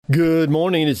Good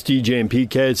morning. It's DJ and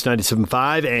PK. It's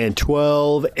 97.5 and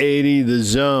 1280 The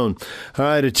Zone. All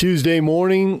right, a Tuesday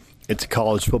morning. It's a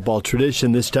college football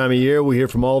tradition this time of year. We hear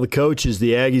from all the coaches,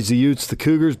 the Aggies, the Utes, the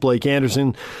Cougars, Blake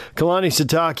Anderson, Kalani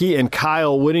Sitake, and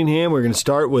Kyle Whittingham. We're going to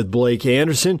start with Blake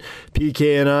Anderson.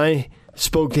 PK and I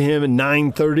spoke to him at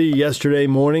 9:30 yesterday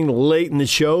morning, late in the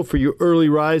show for you early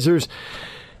risers.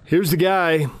 Here's the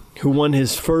guy who won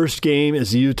his first game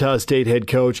as the Utah State head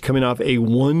coach, coming off a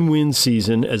one-win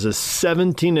season as a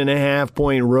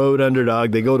 17.5-point road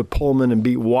underdog. They go to Pullman and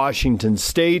beat Washington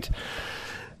State,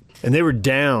 and they were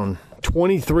down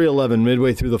 23-11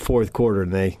 midway through the fourth quarter,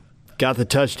 and they got the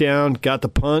touchdown, got the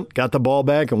punt, got the ball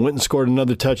back, and went and scored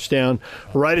another touchdown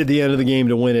right at the end of the game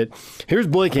to win it. Here's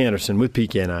Blake Anderson with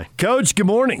PK and I. Coach, good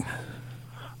morning.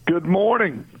 Good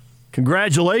morning.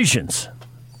 Congratulations.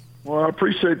 Well, I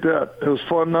appreciate that. It was a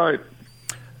fun night.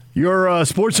 Your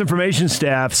sports information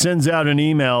staff sends out an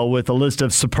email with a list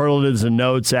of superlatives and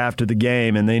notes after the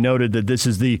game, and they noted that this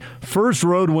is the first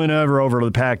road win ever over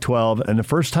the Pac-12 and the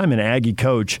first time an Aggie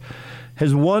coach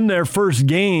has won their first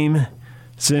game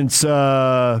since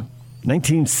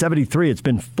 1973. It's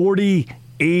been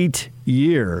 48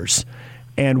 years.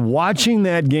 And watching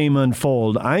that game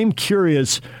unfold, I'm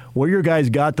curious where your guys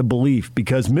got the belief,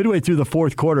 because midway through the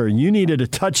fourth quarter, you needed a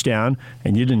touchdown,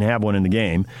 and you didn't have one in the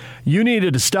game. You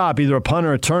needed to stop either a punt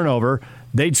or a turnover.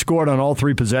 They'd scored on all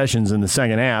three possessions in the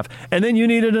second half. And then you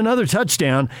needed another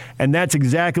touchdown, and that's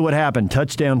exactly what happened.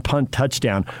 Touchdown, punt,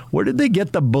 touchdown. Where did they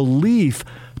get the belief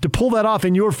to pull that off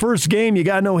in your first game? You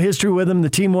got no history with them. The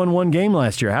team won one game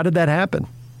last year. How did that happen?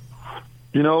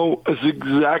 You know, it's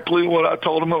exactly what I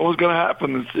told them it was going to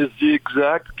happen. It's the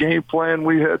exact game plan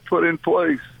we had put in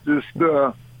place. Just,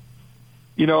 really,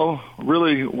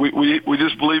 we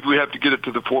just believed we have to get it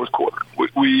to the fourth quarter.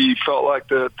 We felt like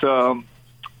that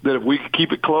that if we could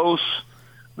keep it close,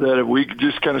 that if we could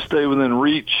just kind of stay within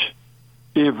reach,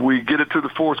 if we get it to the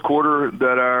fourth quarter,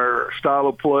 that our style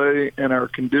of play and our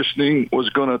conditioning was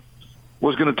going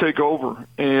to take over.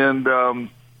 And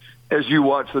as you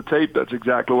watch the tape, that's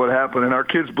exactly what happened. And our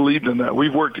kids believed in that.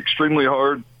 We've worked extremely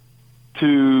hard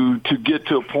to get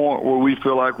to a point where we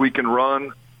feel like we can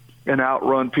run and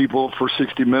outrun people for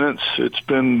 60 minutes. It's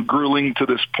been grueling to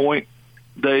this point.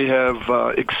 They have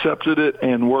accepted it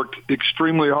and worked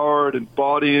extremely hard and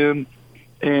bought in.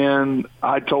 And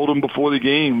I told them before the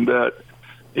game that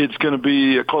it's going to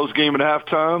be a close game at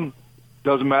halftime.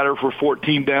 Doesn't matter if we're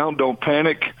 14 down. Don't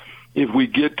panic. If we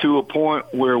get to a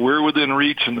point where we're within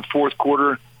reach in the fourth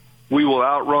quarter, we will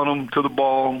outrun them to the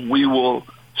ball. We will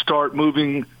start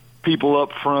moving people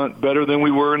up front better than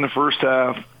we were in the first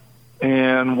half,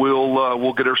 and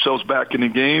we'll get ourselves back in the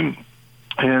game,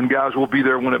 and guys will be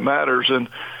there when it matters. And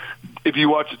if you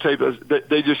watch the tape,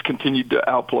 they just continued to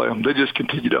outplay them. They just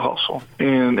continued to hustle,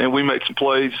 and we made some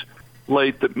plays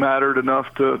late that mattered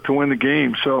enough to win the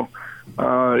game. So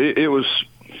it was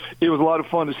a lot of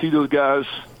fun to see those guys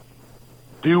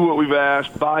do what we've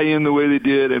asked, buy in the way they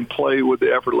did, and play with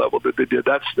the effort level that they did.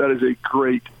 That is a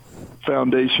great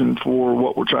foundation for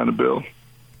what we're trying to build.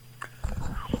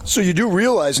 So you do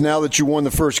realize now that you won the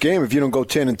first game, if you don't go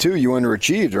 10-2, you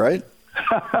underachieved, right?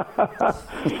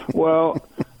 Well,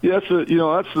 yes,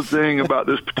 that's the thing about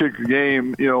this particular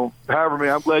game. However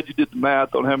many, I'm glad you did the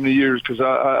math on how many years, because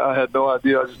I had no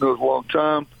idea. I just know it's a long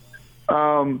time.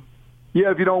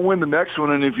 If you don't win the next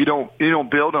one, and if you don't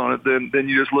build on it, then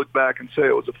you just look back and say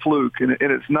it was a fluke, and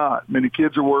it's not. I mean, the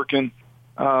kids are working.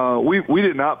 We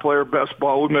did not play our best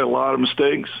ball. We made a lot of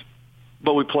mistakes,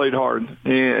 but we played hard,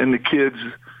 and the kids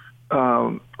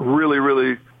really,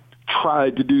 really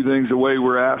tried to do things the way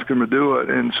we're asking them to do it.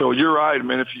 And so you're right,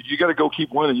 man. If you got to go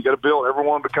keep winning, you got to build.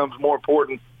 Everyone becomes more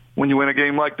important when you win a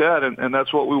game like that, and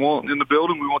that's what we want in the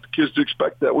building. We want the kids to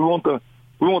expect that. We want the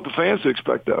fans to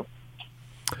expect that.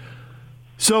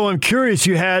 So I'm curious.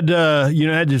 You had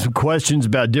some questions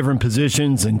about different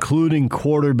positions, including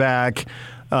quarterback.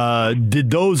 Did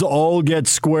those all get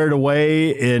squared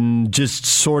away and just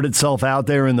sort itself out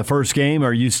there in the first game? Or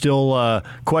are you still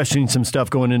questioning some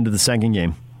stuff going into the second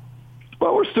game?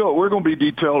 Well, we're going to be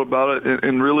detailed about it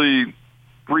and really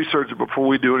research it before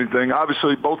we do anything.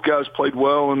 Obviously, both guys played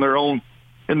well in their own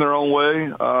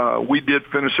way. We did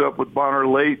finish up with Bonner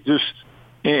late,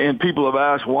 and people have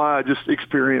asked why. Just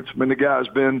experience. I mean, the guy's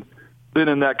been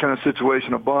in that kind of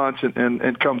situation a bunch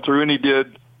and come through, and he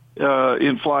did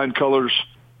in flying colors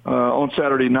on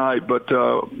Saturday night. But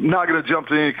not going to jump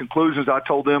to any conclusions. I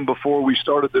told them before we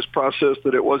started this process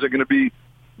that it wasn't going to be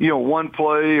one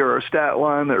play or a stat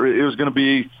line, that it was going to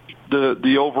be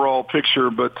the overall picture.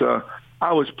 But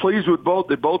I was pleased with both.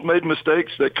 They both made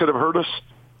mistakes that could have hurt us.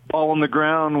 Ball on the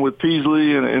ground with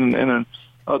Peasley and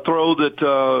throw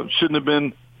that shouldn't have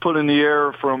been put in the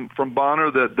air from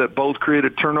Bonner that both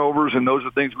created turnovers, and those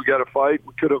are things we got to fight.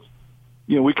 We could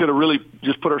have really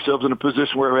just put ourselves in a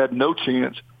position where we had no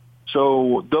chance.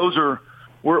 So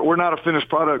we're not a finished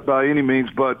product by any means,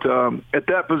 but at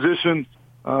that position,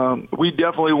 we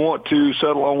definitely want to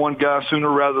settle on one guy sooner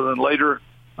rather than later,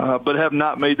 but have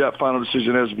not made that final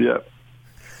decision as of yet.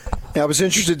 I was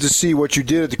interested to see what you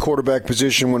did at the quarterback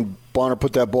position when Bonner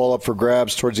put that ball up for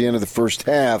grabs towards the end of the first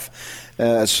half.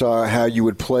 Saw how you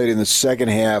would play it in the second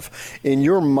half. In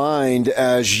your mind,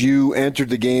 as you entered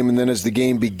the game and then as the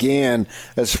game began,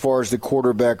 as far as the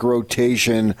quarterback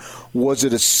rotation, was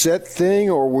it a set thing,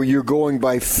 or were you going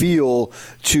by feel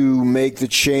to make the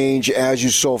change as you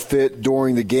saw fit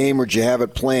during the game, or did you have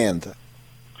it planned?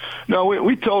 No,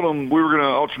 we told them we were going to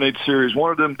alternate series.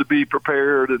 Wanted them to be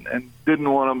prepared and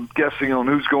didn't want them guessing on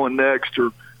who's going next or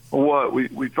what.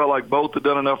 We felt like both had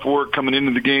done enough work coming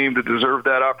into the game to deserve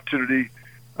that opportunity.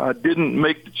 Didn't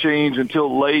make the change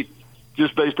until late,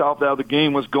 just based off how the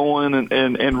game was going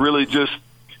and really just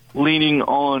leaning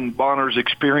on Bonner's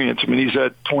experience. I mean, he's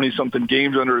had 20-something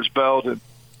games under his belt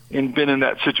and been in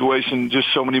that situation just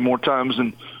so many more times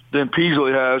than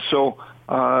Peasley has. So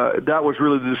that was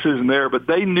really the decision there. But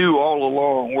they knew all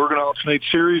along we're going to alternate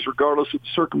series regardless of the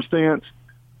circumstance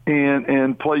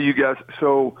and play you guys.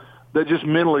 So that just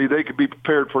mentally they could be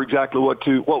prepared for exactly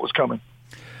what was coming.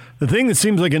 The thing that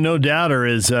seems like a no-doubter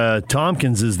is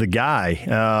Tompkins is the guy.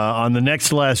 On the next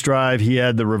to last drive, he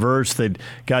had the reverse that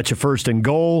got you first and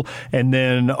goal, and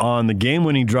then on the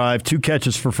game-winning drive, 2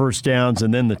 catches for first downs,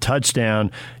 and then the touchdown.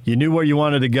 You knew where you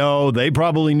wanted to go. They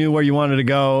probably knew where you wanted to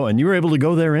go, and you were able to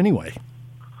go there anyway.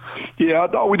 Yeah, I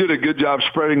thought we did a good job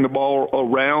spreading the ball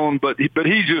around, but he's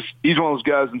one of those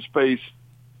guys in space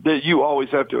that you always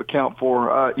have to account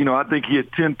for. I think he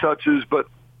had 10 touches, but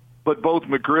both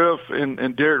McGriff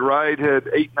and Derek Wright had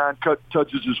 8-9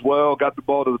 touches as well, got the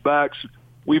ball to the backs.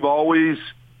 We've always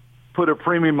put a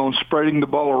premium on spreading the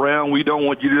ball around. We don't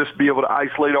want you to just be able to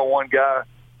isolate on one guy.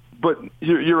 But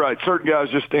you're right, certain guys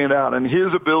just stand out. And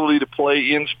his ability to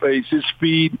play in space, his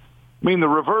speed, I mean, the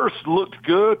reverse looked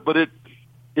good, but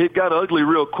it got ugly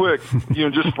real quick,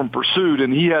 just from pursuit.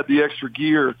 And he had the extra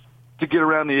gear to get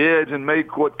around the edge and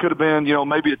make what could have been,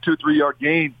 maybe a 2-3 yard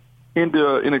gain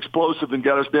into an explosive and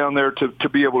got us down there to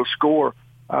be able to score.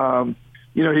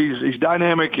 He's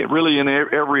dynamic really in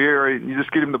every area. You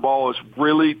just get him the ball. It's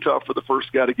really tough for the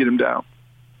first guy to get him down.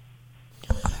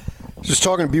 Just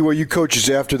talking to BYU coaches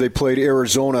after they played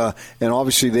Arizona, and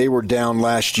obviously they were down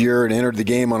last year and entered the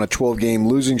game on a 12-game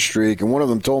losing streak. And one of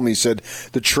them told me, he said,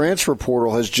 the transfer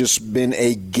portal has just been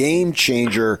a game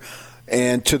changer,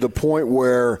 and to the point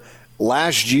where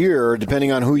last year,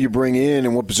 depending on who you bring in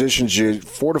and what positions you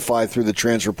fortify through the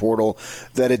transfer portal,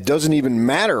 that it doesn't even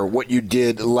matter what you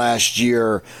did last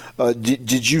year.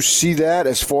 Did you see that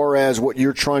as far as what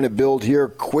you're trying to build here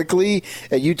quickly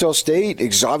at Utah State?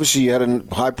 Because obviously you had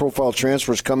high-profile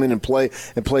transfers come in and play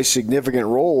significant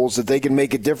roles that they can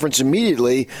make a difference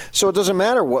immediately, so it doesn't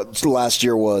matter what last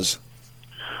year was.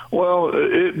 Well,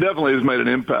 it definitely has made an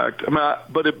impact. I mean,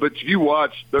 but if you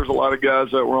watch, there's a lot of guys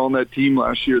that were on that team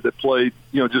last year that played,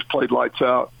 just played lights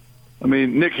out. I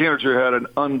mean, Nick Henninger had an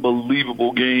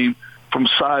unbelievable game from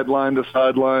sideline to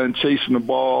sideline, chasing the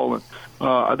ball. And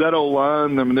that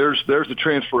O-line, I mean, there's the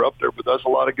transfer up there, but there's a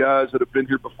lot of guys that have been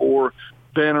here before.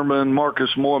 Bannerman,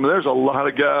 Marcus Moore. I mean, there's a lot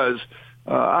of guys.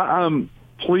 I'm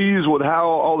pleased with how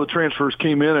all the transfers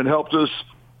came in and helped us.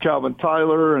 Calvin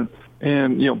Tyler and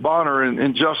Bonner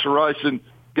and Justin Rice and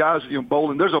guys,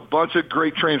 Bolden. There's a bunch of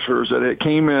great transfers that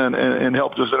came in and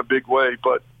helped us in a big way.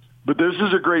 But this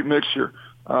is a great mixture.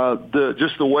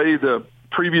 The way the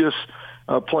previous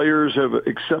players have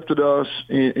accepted us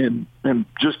and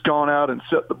just gone out and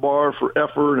set the bar for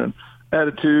effort and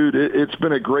attitude. It's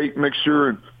been a great mixture,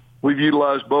 and we've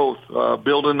utilized both,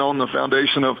 building on the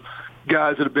foundation of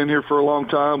guys that have been here for a long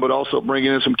time, but also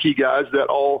bringing in some key guys that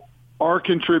all are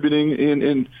contributing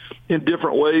in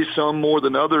different ways, some more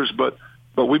than others, but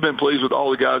we've been pleased with all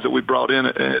the guys that we brought in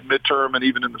at midterm and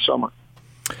even in the summer.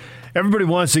 Everybody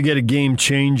wants to get a game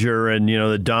changer and,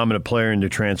 the dominant player in the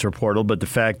transfer portal, but the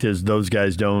fact is those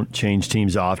guys don't change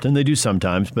teams often. They do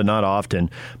sometimes, but not often.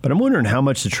 But I'm wondering how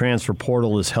much the transfer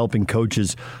portal is helping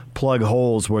coaches plug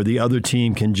holes where the other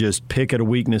team can just pick at a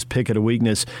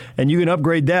weakness, and you can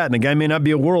upgrade that. And the guy may not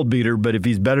be a world beater, but if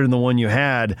he's better than the one you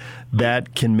had,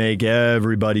 that can make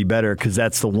everybody better because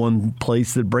that's the one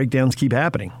place that breakdowns keep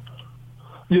happening.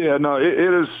 Yeah, no,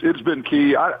 it's been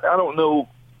key. I don't know.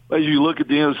 As you look at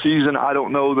the end of the season, I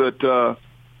don't know that,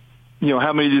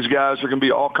 how many of these guys are going to be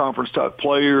all-conference type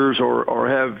players or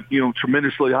have,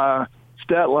 tremendously high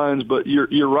stat lines, but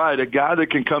you're right. A guy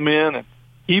that can come in, and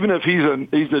even if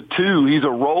he's a 2, he's a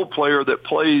role player that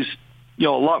plays, a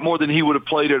lot more than he would have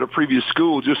played at a previous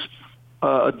school. Just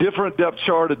a different depth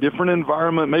chart, a different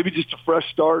environment, maybe just a fresh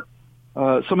start.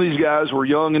 Some of these guys were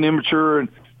young and immature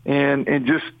and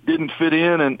just didn't fit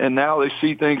in, and now they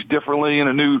see things differently in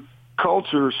a new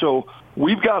culture. So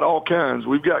we've got all kinds.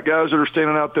 We've got guys that are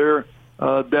standing out there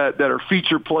that are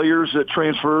feature players that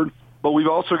transferred, but we've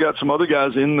also got some other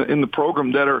guys in the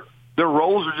program that are, their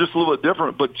roles are just a little bit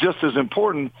different, but just as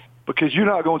important, because you're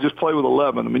not going to just play with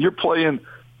 11. I mean, you're playing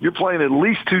at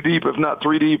least 2 deep, if not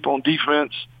 3 deep on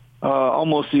defense,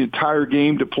 almost the entire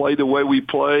game to play the way we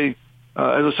play.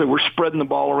 As I said, we're spreading the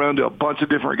ball around to a bunch of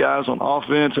different guys on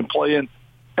offense and playing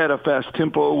at a fast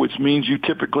tempo, which means you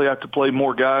typically have to play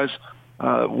more guys.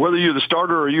 Whether you're the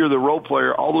starter or you're the role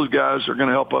player, all those guys are going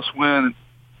to help us win.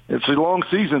 It's a long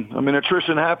season. I mean,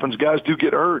 attrition happens. Guys do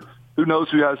get hurt. Who knows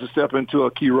who has to step into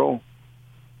a key role?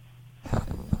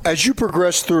 As you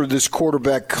progress through this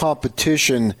quarterback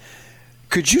competition,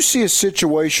 could you see a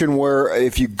situation where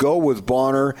if you go with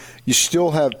Bonner, you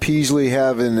still have Peasley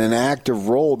having an active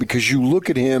role? Because you look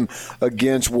at him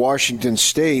against Washington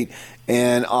State,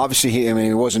 and obviously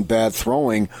he wasn't bad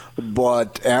throwing,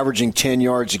 but averaging 10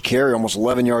 yards a carry, almost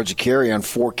 11 yards a carry on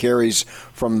 4 carries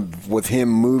with him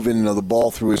moving the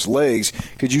ball through his legs.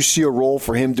 Could you see a role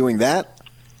for him doing that?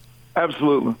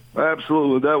 Absolutely.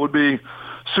 That would be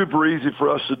super easy for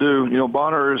us to do.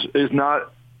 Bonner is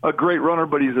not a great runner,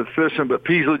 but he's efficient. But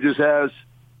Peasley just has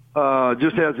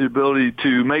the ability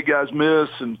to make guys miss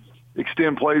and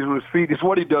extend plays with his feet. It's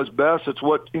what he does best. It's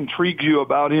what intrigues you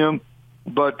about him.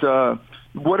 But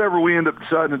whatever we end up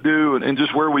deciding to do and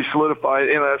just where we solidify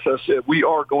it, and as I said, we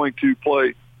are going to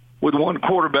play with one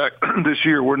quarterback this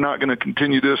year. We're not going to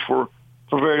continue this for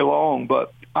very long.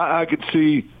 But I could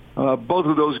see both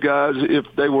of those guys, if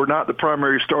they were not the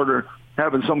primary starter,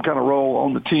 having some kind of role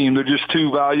on the team. They're just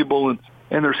too valuable, and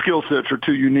their skill sets are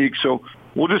too unique. So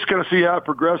we'll just kind of see how it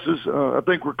progresses. I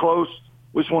think we're close.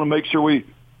 We just want to make sure we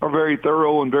are very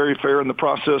thorough and very fair in the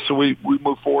process so we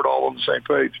move forward all on the same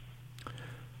page.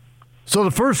 So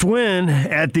the first win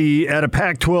at a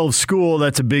Pac-12 school,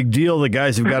 that's a big deal. The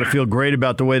guys have got to feel great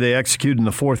about the way they execute in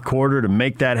the fourth quarter to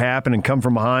make that happen and come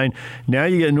from behind. Now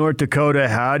you get North Dakota.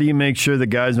 How do you make sure the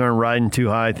guys aren't riding too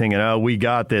high thinking, oh, we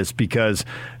got this? Because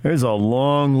there's a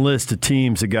long list of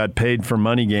teams that got paid for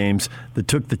money games that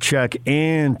took the check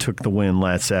and took the win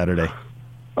last Saturday.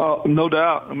 No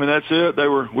doubt. I mean, that's it.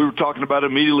 We were talking about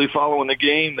it immediately following the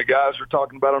game. The guys were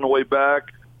talking about it on the way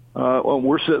back.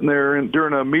 We're sitting there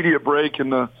during a media break,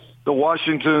 and the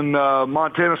Washington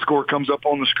Montana score comes up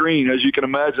on the screen. As you can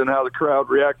imagine, how the crowd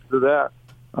reacted to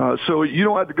that. So you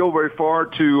don't have to go very far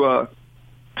to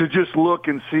just look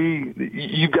and see.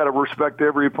 You've got to respect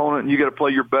every opponent, and you got to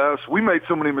play your best. We made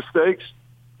so many mistakes.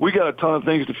 We got a ton of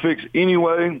things to fix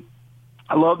anyway.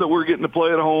 I love that we're getting to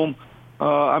play at home.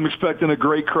 I'm expecting a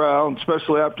great crowd,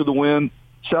 especially after the win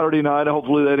Saturday night.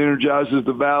 Hopefully that energizes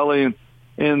the Valley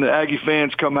and the Aggie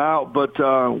fans come out. But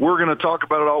we're going to talk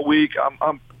about it all week.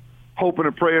 I'm hoping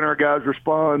and praying our guys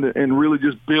respond and really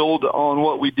just build on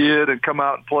what we did and come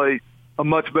out and play a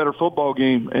much better football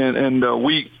game. And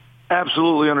we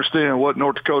absolutely understand what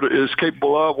North Dakota is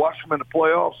capable of. Watch them in the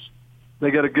playoffs.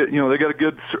 They got a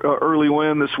good early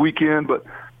win this weekend, but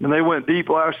they went deep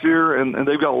last year, and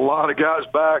they've got a lot of guys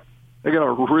back. They got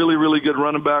a really, really good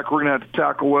running back. We're going to have to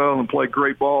tackle well and play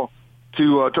great ball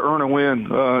to earn a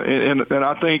win. And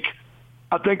I think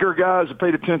our guys have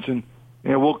paid attention,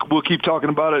 and we'll keep talking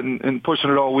about it and pushing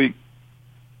it all week.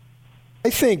 I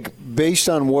think based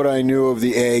on what I knew of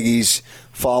the Aggies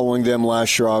following them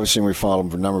last year, obviously we followed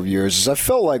them for a number of years, is I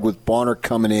felt like with Bonner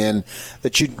coming in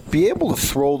that you'd be able to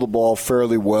throw the ball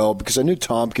fairly well because I knew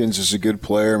Tompkins is a good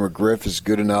player and McGriff is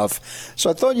good enough. So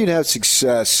I thought you'd have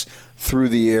success through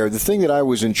the air. The thing that I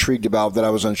was intrigued about, that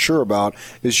I was unsure about,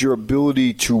 is your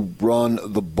ability to run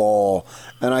the ball.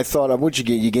 And I thought, what'd you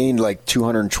get? You gained like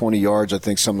 220 yards, I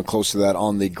think, something close to that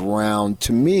on the ground.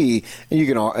 To me, and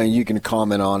you can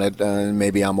comment on it, and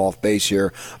maybe I'm off base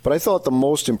here, but I thought the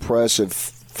most impressive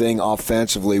thing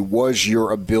offensively was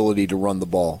your ability to run the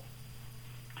ball.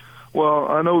 Well,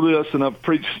 I know this, and I've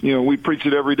preached. We preach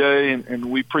it every day, and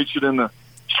we preach it in the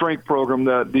strength program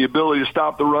that the ability to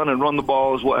stop the run and run the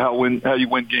ball is how you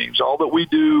win games. All that we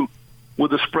do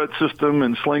with the spread system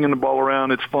and slinging the ball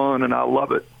around, it's fun, and I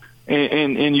love it.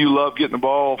 And you love getting the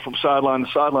ball from sideline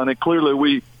to sideline. And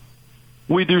clearly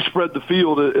we do spread the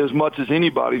field as much as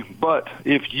anybody. But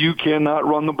if you cannot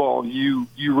run the ball, you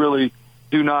really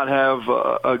do not have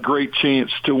a great chance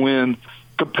to win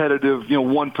competitive,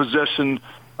 one possession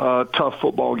tough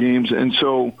football games. And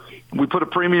so we put a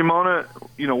premium on it.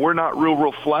 You know, we're not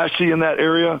real flashy in that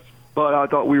area, but I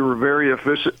thought we were very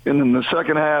efficient. And in the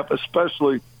second half,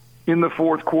 especially in the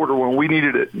fourth quarter when we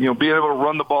needed it, you know, being able to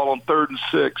run the ball on 3rd and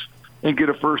 6 and get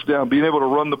a first down, being able to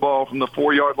run the ball from the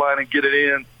 4-yard line and get it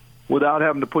in without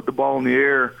having to put the ball in the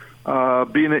air,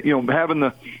 having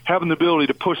the ability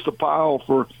to push the pile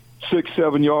for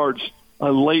 6-7 yards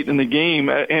late in the game,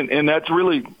 and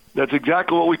that's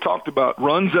exactly what we talked about.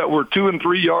 Runs that were 2 and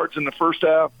 3 yards in the first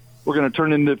half, we're going to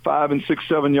turn into 5 and 6,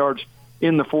 7 yards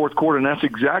in the fourth quarter, and that's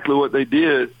exactly what they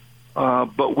did.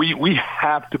 But we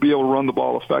have to be able to run the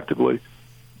ball effectively.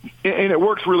 And it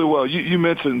works really well. You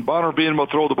mentioned Bonner being able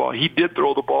to throw the ball. He did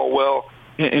throw the ball well,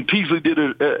 and Peasley did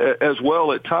it as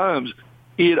well at times.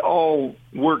 It all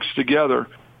works together.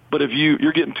 But if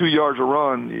you're getting 2 yards a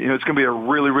run, you know, it's going to be a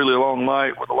really, really long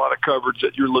night with a lot of coverage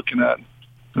that you're looking at.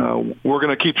 We're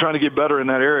going to keep trying to get better in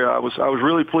that area. I was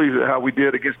really pleased at how we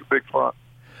did against the big front.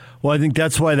 Well, I think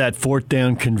that's why that 4th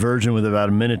down conversion with about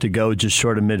a minute to go just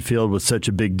short of midfield was such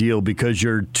a big deal, because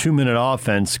your 2-minute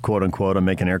offense, quote unquote, I'm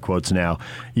making air quotes now,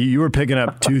 you were picking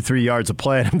up 2-3 yards of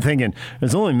play, and I'm thinking,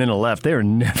 there's only a minute left. They are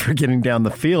never getting down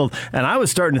the field. And I was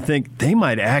starting to think they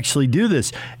might actually do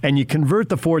this. And you convert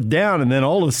the 4th down, and then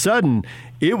all of a sudden,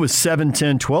 it was 7,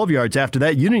 10, 12 yards after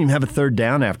that. You didn't even have a 3rd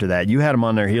down after that. You had them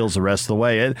on their heels the rest of the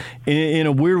way. In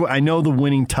a weird way, I know the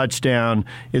winning touchdown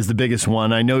is the biggest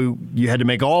one. I know you had to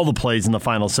make all the plays in the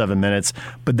final 7 minutes,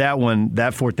 but that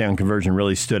 4th down conversion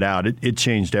really stood out. It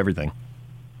changed everything.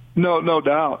 No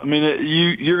doubt. I mean,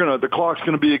 the clock's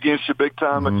going to be against you big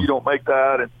time if you don't make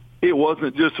that. And it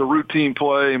wasn't just a routine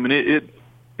play. I mean,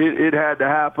 it had to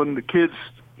happen. The kids.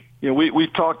 You know,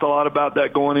 we've talked a lot about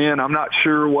that going in. I'm not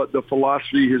sure what the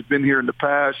philosophy has been here in the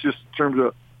past, just in terms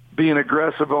of being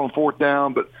aggressive on 4th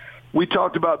down. But we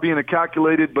talked about being a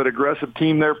calculated but aggressive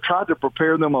team there. Tried to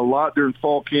prepare them a lot during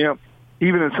fall camp.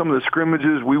 Even in some of the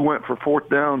scrimmages, we went for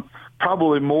 4th down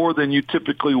probably more than you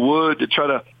typically would, to try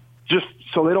to just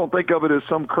so they don't think of it as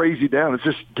some crazy down. It's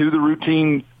just do the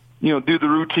routine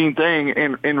thing.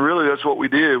 And really that's what we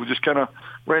did. We just kind of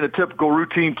ran a typical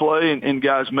routine play, and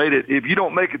guys made it. If you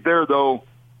don't make it there, though,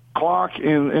 clock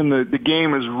and the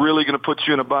game is really going to put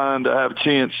you in a bind to have a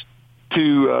chance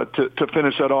to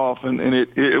finish that off. And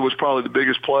it was probably the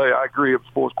biggest play, I agree, of the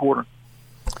fourth quarter.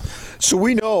 So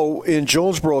we know in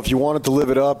Jonesboro, if you wanted to live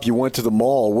it up, you went to the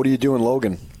mall. What do you do in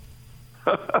Logan?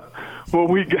 Well,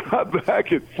 we got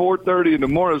back at 4:30 in the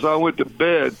morning, so I went to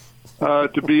bed,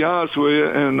 to be honest with you,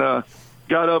 and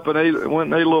got up and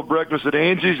went and ate a little breakfast at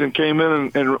Angie's and came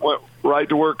in and went right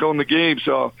to work on the game.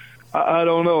 So I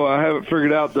don't know. I haven't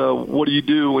figured out what do you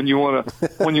do when you want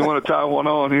to tie one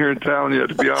on here in town yet,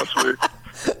 to be honest with you.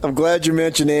 I'm glad you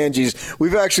mentioned Angie's.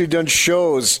 We've actually done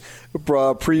shows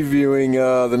previewing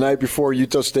the night before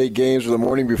Utah State games or the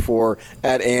morning before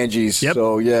at Angie's. Yep.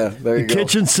 So, yeah, there you go.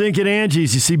 Kitchen sink at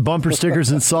Angie's. You see bumper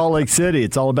stickers in Salt Lake City.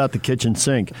 It's all about the kitchen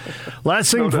sink.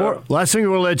 Last thing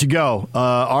we'll let you go.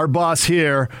 Our boss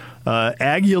here,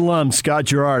 Aggie alum Scott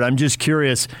Gerard, I'm just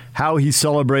curious how he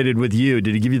celebrated with you.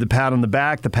 Did he give you the pat on the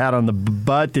back, the pat on the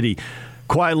butt? Did he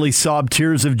quietly sob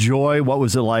tears of joy? What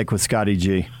was it like with Scotty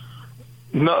G?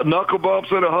 Knuckle bumps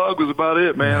and a hug was about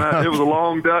it, man. It was a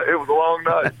long day. It was a long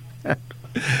night.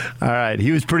 All right.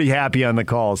 He was pretty happy on the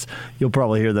calls. You'll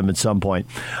probably hear them at some point.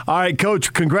 All right,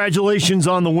 Coach, congratulations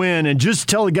on the win. And just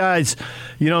tell the guys,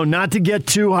 not to get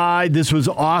too high. This was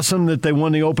awesome that they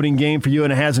won the opening game for you,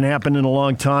 and it hasn't happened in a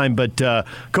long time. But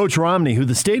Coach Romney, who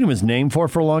the stadium was named for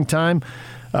a long time,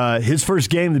 his first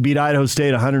game, they beat Idaho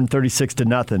State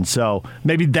 136-0. So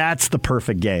maybe that's the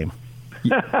perfect game.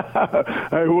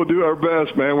 Hey, we'll do our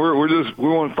best, man. We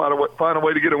want to find a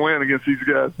way to get a win against these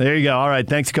guys. There you go. All right,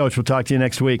 thanks, Coach. We'll talk to you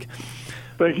next week.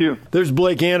 Thank you. There's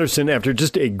Blake Anderson after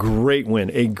just a great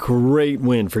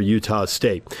win for Utah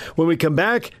State. When we come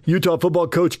back, Utah football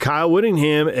coach Kyle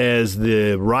Whittingham as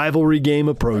the rivalry game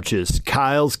approaches.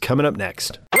 Kyle's coming up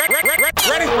next. Ready.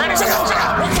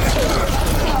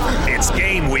 It's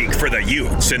game week for the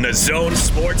Utes, and the Zone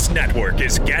Sports Network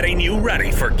is getting you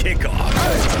ready for kickoff.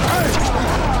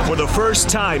 For the first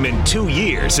time in 2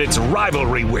 years, it's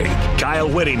rivalry week. Kyle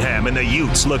Whittingham and the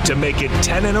Utes look to make it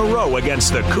 10 in a row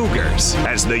against the Cougars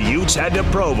as the Utes head to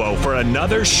Provo for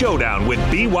another showdown with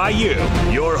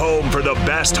BYU. Your home for the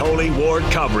best Holy War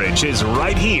coverage is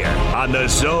right here on the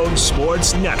Zone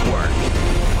Sports Network.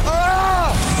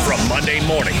 From Monday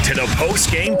morning to the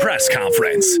post-game press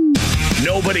conference,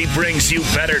 nobody brings you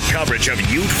better coverage of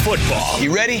Ute football.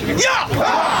 You ready? Yeah!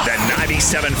 The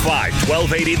 97.5,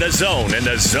 1280 The Zone and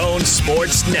the Zone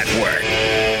Sports Network.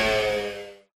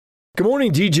 Good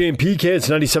morning, DJ and PK. It's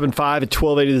 97.5 at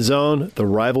 1280 The Zone. The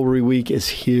rivalry week is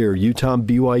here. Utah and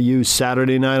BYU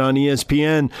Saturday night on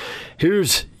ESPN.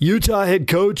 Here's Utah head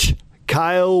coach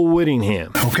Kyle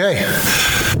Whittingham. Okay.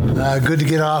 Good to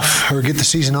get the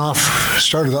season off.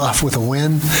 Started off with a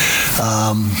win.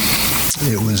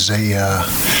 It was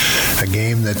a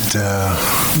game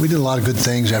that we did a lot of good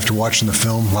things after watching the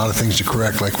film, a lot of things to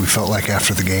correct like we felt like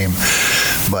after the game,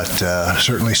 but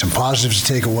certainly some positives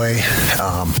to take away.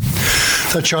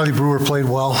 Thought Charlie Brewer played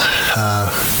well.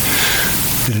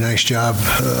 Did a nice job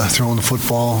throwing the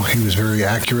football. He was very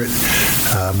accurate,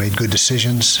 made good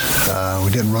decisions.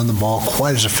 We didn't run the ball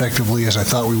quite as effectively as I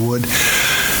thought we would,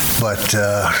 but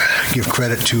give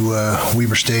credit to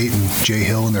Weber State and Jay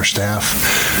Hill and their staff.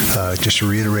 Just to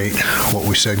reiterate what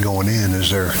we said going in,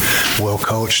 is they're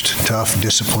well-coached, tough,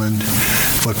 disciplined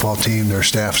football team. Their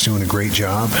staff's doing a great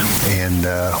job, and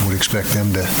would expect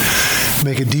them to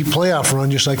make a deep playoff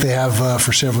run just like they have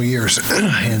for several years.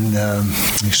 And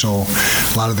so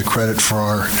a lot of the credit for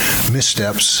our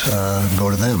missteps go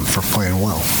to them for playing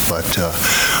well. But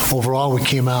overall, we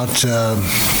came out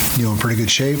in pretty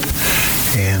good shape,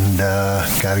 and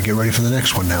got to get ready for the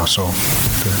next one now. So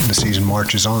the season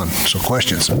marches on. So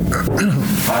questions? You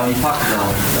talked about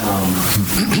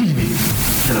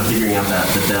kind of figuring out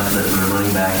the depth at the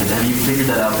running back. Have you figured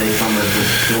that out based on the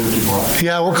film that you watched?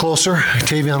 Yeah, we're closer.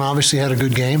 Tavion obviously had a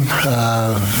good game,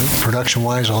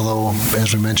 production-wise, although,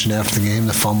 as we mentioned after the game,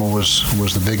 the fumble was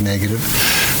the big negative.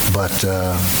 But,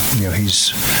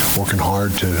 he's working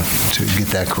hard to get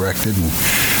that corrected. And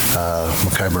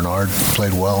Mekhi Bernard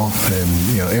played well, and,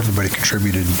 everybody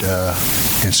contributed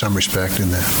in some respect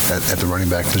at the running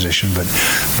back position. But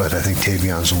I think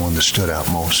Tavion's the one that stood out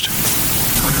most.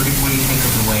 What do you think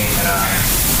of the way that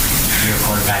your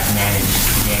quarterback managed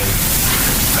the game?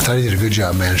 I thought he did a good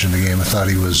job managing the game. I thought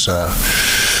he was,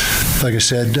 like I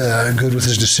said, good with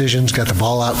his decisions, got the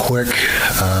ball out quick,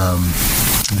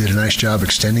 did a nice job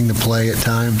extending the play at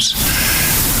times,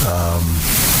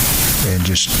 and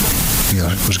just,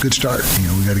 it was a good start.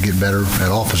 We got to get better at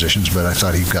all positions, but I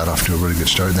thought he got off to a really good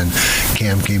start. Then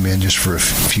Cam came in just for a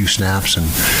few snaps and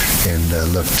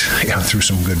looked, threw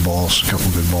some good balls, a couple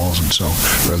of good balls, and so,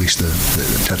 or at least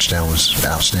the touchdown was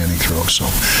an outstanding throw. So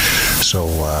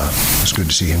it was good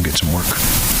to see him get some work.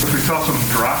 We saw some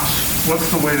drops.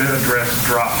 What's the way to address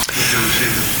drops with your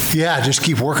receivers? Yeah, just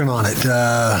keep working on it.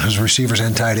 As receivers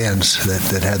and tight ends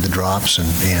that had the drops, and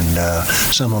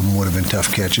some of them would have been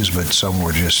tough catches, but some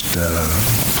were just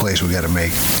plays we got to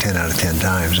make 10 out of 10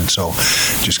 times. And so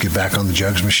just get back on the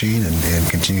jugs machine and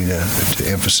continue to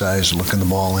emphasize looking the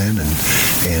ball in and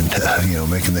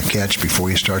making the catch before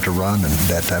you start to run and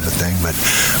that type of thing. But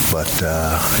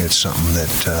it's something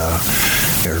that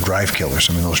they're drive killers.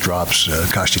 I mean, those drops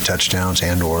cost you touchdowns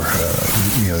and or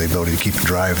the ability to keep a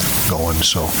drive going.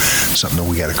 So something that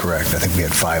we got to correct. I think we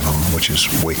had 5 of them, which is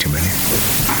way too many.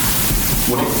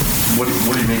 What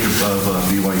do you make of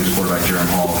BYU's quarterback, Jaron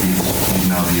Hall? He's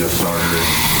now the starter.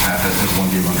 Has one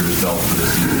game under his belt for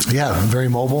this season. Yeah, very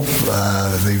mobile.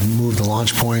 They've moved the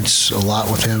launch points a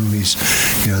lot with him. He's,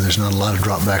 there's not a lot of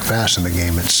drop back pass in the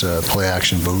game. It's play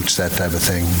action boots, that type of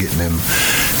thing, getting him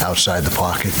outside the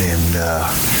pocket. And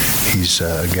he's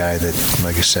a guy that,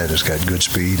 like I said, has got good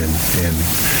speed and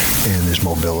his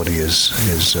mobility is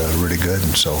really good.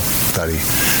 And so I thought he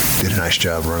did a nice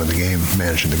job running the game,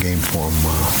 managing the game for him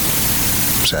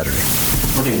Saturday.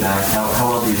 Looking back, how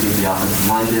well do you think the offensive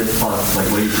line did? Plus, what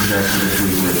do you project for this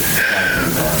week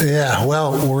with? Yeah,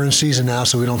 well, we're in season now,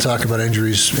 so we don't talk about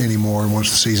injuries anymore once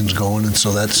the season's going, and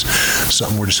so that's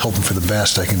something we're just hoping for the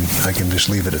best. I can just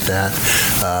leave it at that.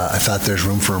 I thought there's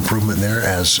room for improvement there,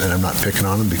 and I'm not picking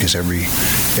on them because every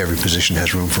position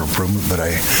has room for improvement, but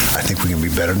I think we can be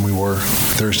better than we were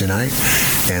Thursday night,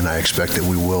 and I expect that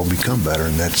we will become better.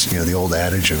 And that's the old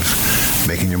adage of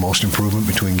making your most improvement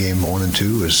between game 1 and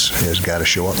 2 has got to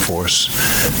show up for us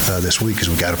this week, because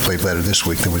we got to play better this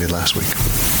week than we did last week.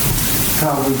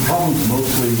 Kyle, were the problems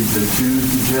mostly the twos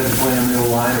that you had to play on the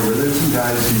O-line, or were there some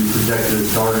guys who you projected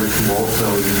as starters who also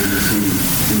you need to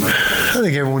see too much? I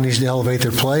think everyone needs to elevate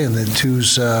their play, and the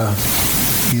twos,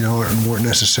 weren't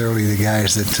necessarily the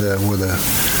guys that were the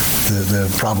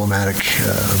problematic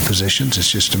positions.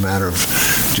 It's just a matter of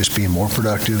just being more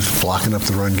productive, blocking up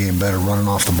the run game better, running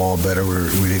off the ball better.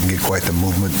 We didn't get quite the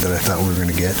movement that I thought we were going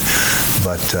to get.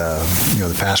 But,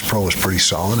 the pass pro was pretty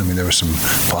solid. I mean, there were some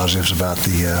positives about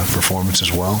the performance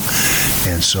as well.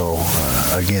 And so,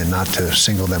 again, not to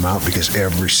single them out because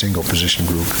every single position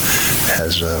group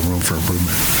has room for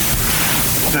improvement.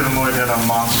 Devin Lloyd had a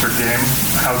monster game.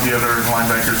 How's the other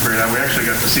linebackers grade out? We actually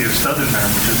got to see a stud in there,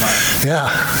 which is nice.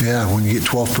 Yeah. When you get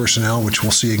 12 personnel, which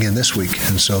we'll see again this week,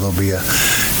 and so there'll be a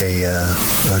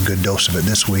good dose of it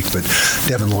this week. But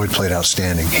Devin Lloyd played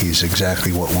outstanding. He's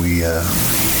exactly what we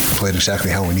played exactly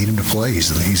how we need him to play.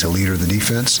 He's a leader of the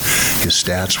defense. His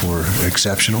stats were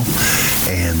exceptional,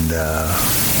 and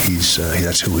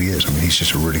that's who he is. I mean, he's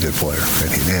just a really good player.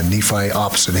 And Nephi,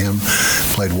 opposite him,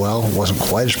 played well. Wasn't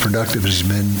quite as productive as he's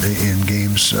been in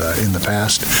games in the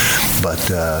past, but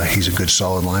he's a good,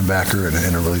 solid linebacker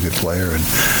and a really good player.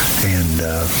 And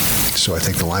so I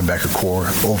think the linebacker core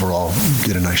overall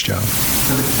did a nice job.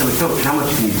 So, Coach, how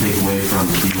much can you take away from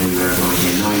the BYU Arizona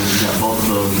game, knowing that you got both of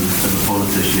those as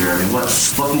opponents this year? I mean, what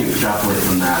can you extrapolate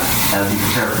from that as you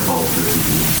prepare for both this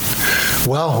season?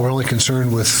 Well, we're only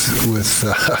concerned with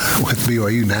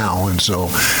BYU now, and so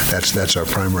that's our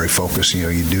primary focus.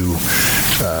 You do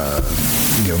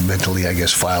mentally, I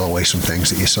guess, file away some things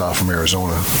that you saw from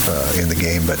Arizona in the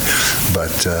game, but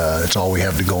it's all we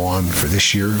have to go on for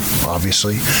this year,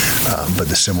 obviously. But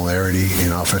the similarity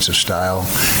in offensive style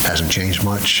hasn't changed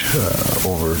much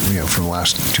over from the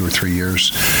last 2 or 3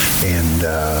 years, and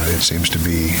it seems to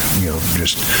be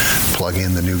just plug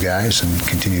in the new guys and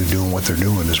continue doing what they're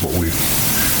doing is what we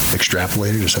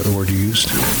extrapolated. Is that the word you used?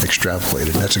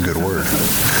 Extrapolated. That's a good word.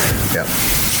 Yep.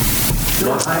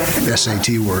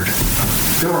 SAT word.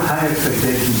 There were high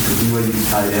expectations for BYU's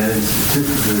tight ends.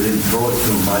 Statistically, they didn't throw it to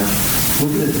them much.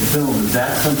 Looking at the film, is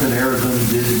that something Arizona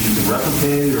did that you can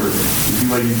replicate, or did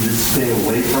BYU just stay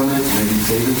away from it, maybe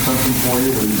saving something for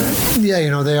you? What do you think? Yeah,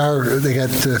 they got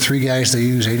 3 guys they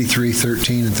use, 83,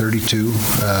 13, and 32,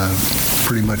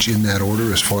 pretty much in that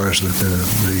order as far as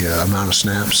the amount of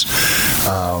snaps.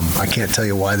 I can't tell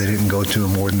you why they didn't go to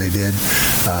him more than they did.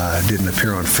 It didn't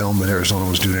appear on film that Arizona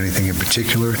was doing anything in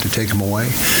particular to take him away.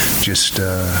 Just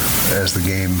as the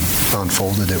game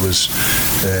unfolded, it was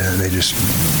they just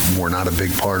were not a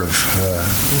big part of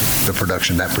the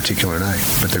production that particular night,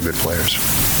 but they're good players.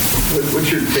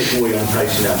 What's your takeaway on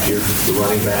Tyson out here, the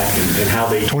running back, and how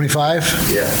they... 25?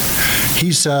 Yeah.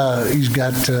 He's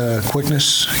got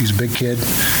quickness. He's a big kid,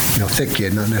 thick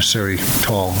kid, not necessarily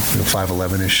tall,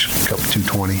 5'11"-ish,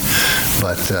 220,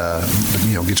 but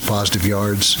gets positive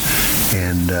yards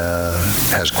and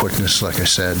has quickness, like I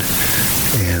said,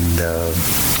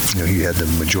 and he had the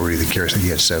majority of the carries. I think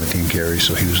he had 17 carries,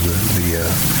 so he was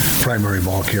the primary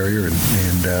ball carrier, and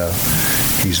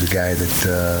he's the guy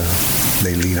that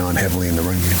they lean on heavily in the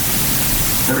run game.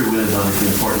 Every win is obviously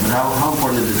important, but how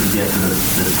important is it to get to the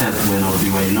 10th win over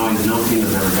BYU, knowing that no team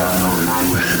has ever gotten over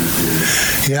 9 wins in the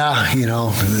series?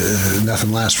 Yeah,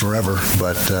 nothing lasts forever,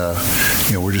 but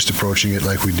we're just approaching it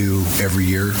like we do every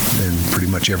year and pretty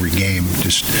much every game.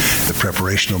 Just the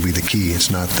preparation will be the key. It's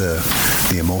not the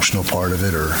emotional part of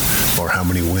it or how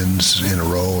many wins in a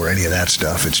row or any of that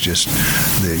stuff. It's just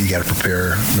that you got to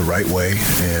prepare the right way,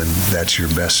 and that's your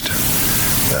best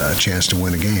chance to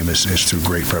win a game is through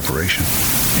great preparation.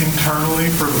 Internally,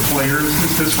 for the players,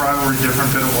 is this rivalry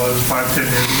different than it was 5-10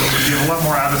 years ago? You have a lot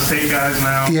more out-of-state guys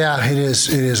now. Yeah, it is.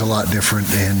 It is a lot different,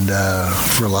 and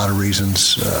for a lot of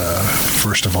reasons.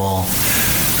 First of all,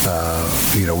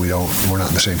 we're not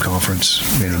in the same conference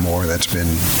anymore. That's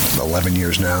been 11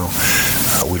 years now.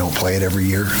 We don't play it every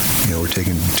year. We're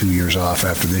taking 2 years off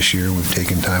after this year. We've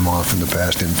taken time off in the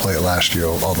past. Didn't play it last year,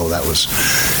 although that was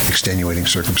extenuating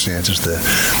circumstances. The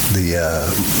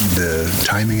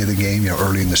timing of the game,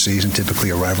 early in the season, typically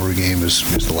a rivalry game is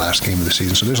the last game of the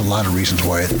season. So there's a lot of reasons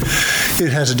why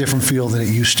it has a different feel than it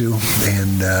used to,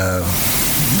 and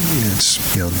it's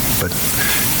but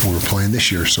we're playing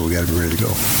this year, so we got to be ready to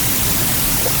go.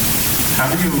 How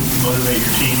do you motivate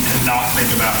your team to not think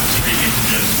about the streak and to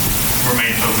just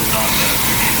remain focused on the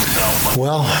game itself?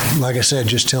 Well, like I said,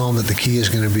 just tell them that the key is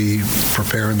going to be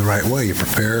preparing the right way. You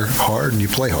prepare hard and you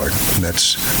play hard. And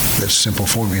that's simple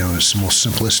form. It's the most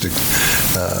simplistic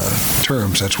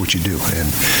terms. That's what you do. And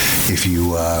if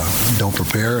you don't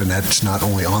prepare, and that's not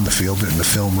only on the field, but in the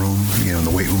film room, in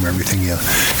the weight room, everything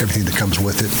that comes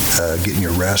with it, getting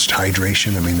your rest,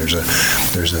 hydration. I mean, there's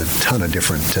a ton of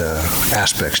different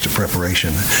aspects to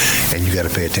preparation, and you got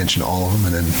to pay attention to all of them.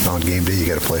 And then on game day, you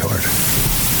got to play hard.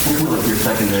 I feel like your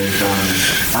secondary has done,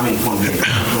 20 games,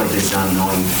 I feel like they've done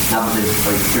knowing, now that they've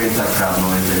experienced that crowd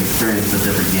noise, they've experienced the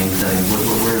different game settings,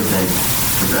 where have they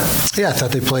progressed? Yeah, I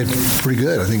thought they played pretty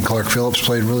good. I think Clark Phillips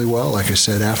played really well. Like I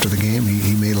said, after the game,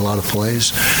 he made a lot of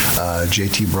plays.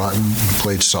 JT Broughton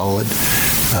played solid.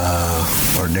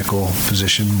 our nickel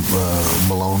position,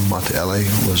 Malone Matele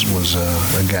was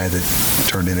a guy that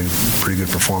turned in a pretty good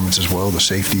performance as well. The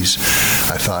safeties,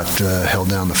 I thought, held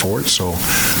down the fort. So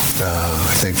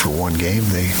I think for one game,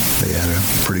 they had a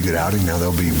pretty good outing. Now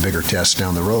there'll be bigger tests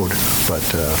down the road, but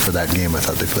for that game, I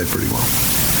thought they played pretty well.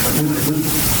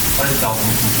 What does Dalton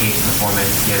Kincaid's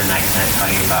performance the other night tell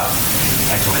you about the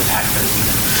potential impact for the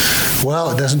season?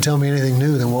 Well, it doesn't tell me anything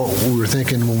new than what we were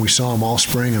thinking when we saw him all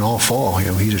spring and all fall.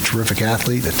 He's a terrific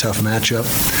athlete, a tough matchup,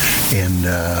 and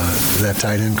that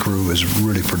tight end crew is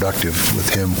really productive with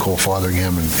him, Cole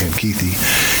Fotheringham, and Keithy.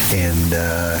 And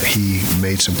he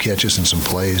made some catches and some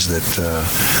plays that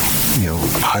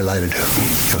highlighted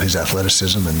his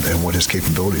athleticism and what his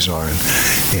capabilities are,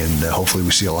 and hopefully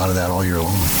we see a lot of that all year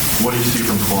long. What do you see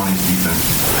from Kalani's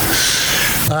defense?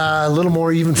 A little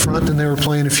more even front than they were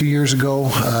playing a few years ago,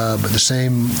 but the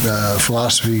same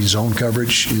philosophy, zone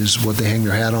coverage, is what they hang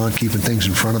their hat on, keeping things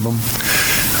in front of them.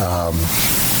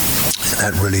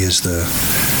 That really is the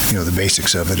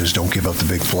basics of it, is don't give up the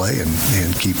big play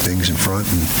and keep things in front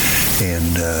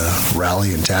and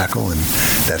rally and tackle, and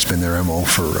that's been their MO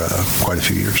for quite a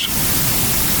few years.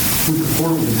 With the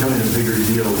portal becoming a bigger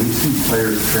deal, we see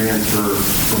players transfer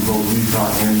from both Utah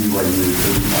and BYU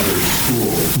to other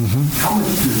schools. Mm-hmm. How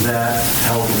much does that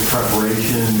help with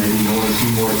preparation, maybe knowing a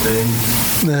few more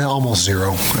things? Almost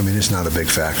zero. I mean, it's not a big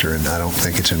factor, and I don't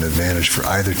think it's an advantage for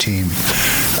either team,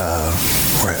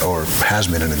 or has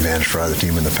been an advantage for either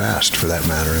team in the past, for that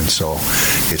matter. And so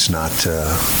it's not...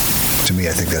 to me,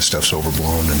 I think that stuff's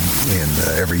overblown, and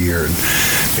every year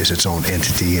is its own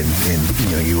entity, and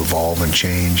you evolve and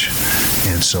change,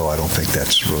 and so I don't think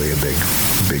that's really a big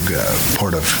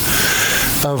part of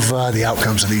the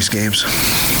outcomes of these games.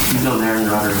 You've known Aaron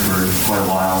Rodgers for quite a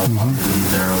while. Mm-hmm.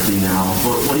 He's there OC now.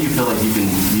 What do you feel like you can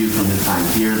use from his time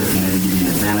here that can maybe give you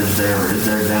an advantage there, or is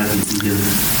there an advantage you see his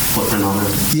footprint on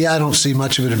this? Yeah, I don't see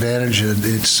much of an advantage.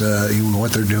 It's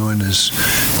what they're doing is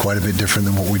quite a bit different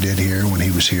than what we did here when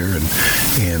he was here, and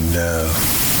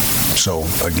so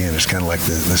again, it's kind of like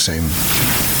the same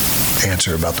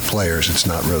answer about the players. It's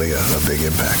not really a big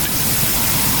impact.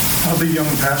 How the young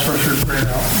pass rushers grade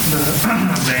out,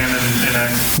 Dan and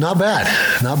Egg? Not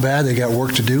bad. They got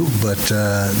work to do, but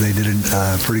they did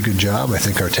a pretty good job. I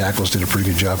think our tackles did a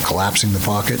pretty good job collapsing the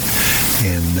pocket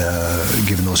and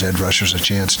giving those edge rushers a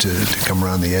chance to come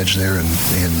around the edge there and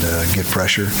get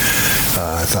pressure.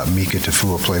 I thought Mika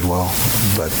Tafua played well,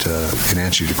 but in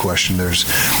answer to your question, there's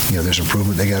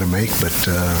improvement they got to make, but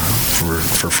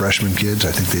for freshman kids,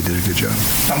 I think they did a good job.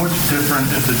 How much different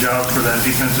is the job for that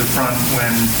defensive front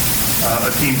when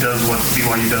a team does what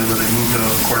BYU does, where they move the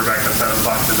quarterback outside of the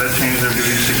box? Does that change their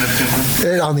duties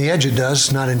significantly? On the edge it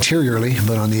does, not interiorly,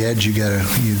 but on the edge you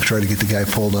try to get the guy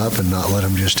pulled up and not let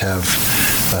him just have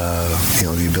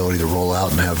the ability to roll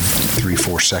out and have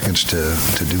 3-4 seconds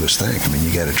to do his thing. I mean,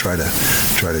 you got to try to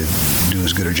do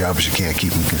as good a job as you can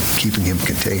keeping him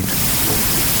contained.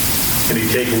 Any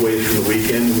takeaways from the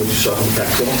weekend when you saw him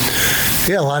tackle?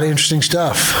 Yeah, a lot of interesting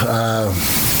stuff.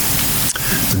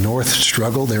 The North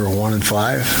struggled. They were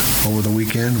 1-5 over the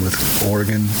weekend with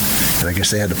Oregon, and I guess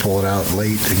they had to pull it out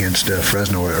late against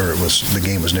Fresno, or the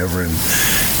game was never in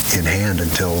hand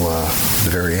until the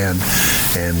very end.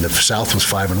 And the South was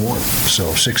 5-1,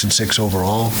 so 6-6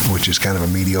 overall, which is kind of a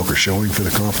mediocre showing for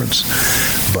the conference.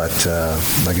 But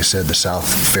like I said, the South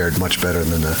fared much better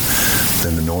than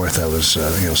the North. That was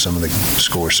some of the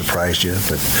scores surprised you,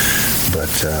 but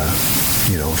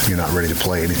if you're not ready to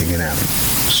play, anything can happen.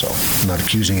 So I'm not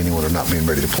accusing anyone of not being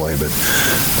ready to play, but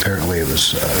apparently it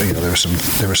was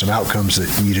there were some outcomes that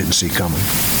you didn't see coming.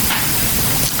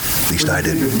 At least I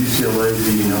did.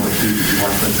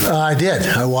 I did.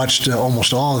 I watched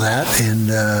almost all of that, and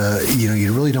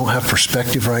you really don't have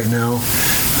perspective right now.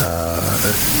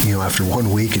 After 1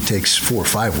 week, it takes 4 or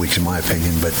 5 weeks, in my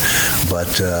opinion. But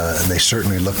they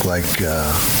certainly look like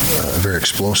a very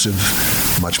explosive,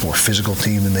 much more physical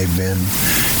team than they've been.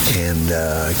 And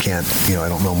I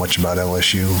don't know much about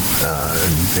LSU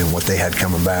and what they had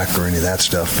coming back or any of that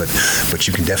stuff. But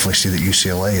you can definitely see that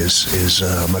UCLA is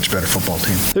a much better football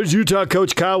team. There's Utah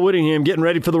coach Kyle Whittingham getting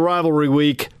ready for the rivalry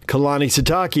week. Kalani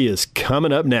Sitake is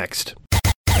coming up next.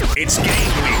 It's game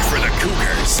week for the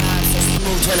Cougars.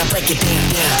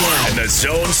 And the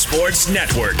Zone Sports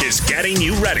Network is getting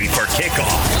you ready for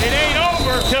kickoff. It ain't over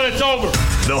over till it's over.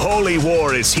 The Holy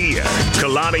War is here.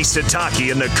 Kalani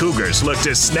Sitake and the Cougars look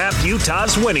to snap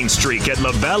Utah's winning streak at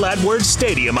LaBelle Edwards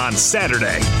Stadium on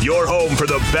Saturday. Your home for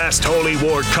the best Holy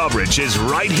War coverage is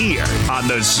right here on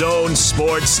the Zone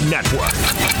Sports Network.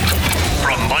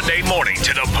 From Monday morning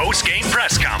to the post-game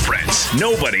press conference,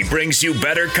 nobody brings you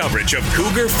better coverage of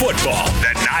Cougar football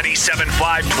than 97.5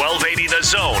 1280 The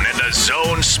Zone and the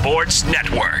Zone Sports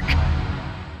Network.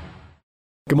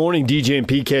 Good morning, DJ and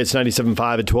PK. It's 97.5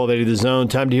 at 1280 The Zone.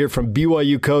 Time to hear from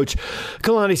BYU coach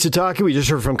Kalani Sitake. We just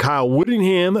heard from Kyle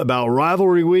Whittingham about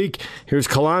rivalry week. Here's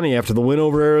Kalani after the win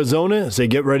over Arizona as they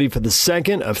get ready for the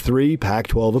second of 3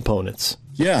 Pac-12 opponents.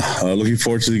 Yeah, looking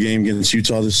forward to the game against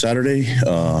Utah this Saturday.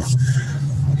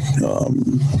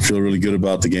 Feel really good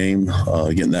about the game,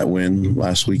 getting that win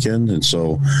last weekend. And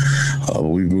so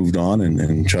we moved on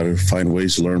and try to find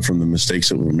ways to learn from the mistakes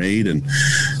that were made and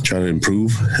try to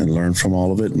improve and learn from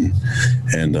all of it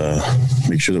and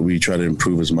make sure that we try to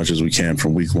improve as much as we can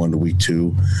from week 1 to week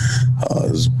 2.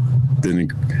 It's been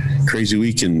a crazy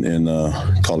week in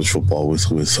college football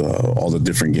with all the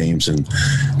different games and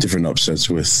different upsets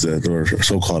or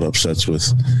so-called upsets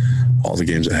with all the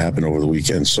games that happened over the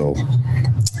weekend. So,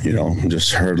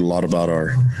 just heard a lot about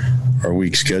our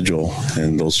week schedule,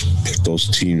 and those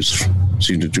teams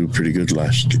seem to do pretty good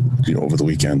over the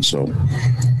weekend. So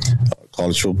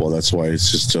college football, that's why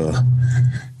it's just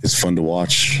it's fun to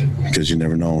watch because you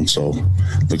never know. And so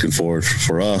looking forward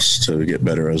for us to get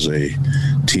better as a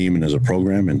team and as a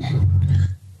program and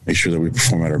make sure that we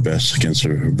perform at our best against a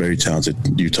very talented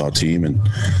Utah team, and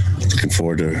looking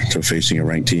forward to facing a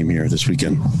ranked team here this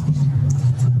weekend.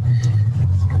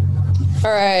 All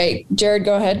right, Jared,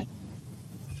 go ahead.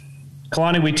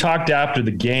 Kalani, we talked after the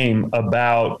game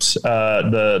about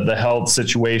the health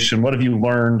situation. What have you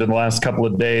learned in the last couple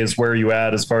of days? Where are you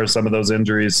at as far as some of those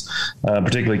injuries,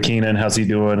 particularly Keenan? How's he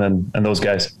doing and those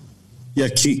guys? Yeah,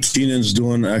 Keenan's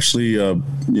doing actually,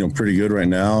 pretty good right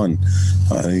now, and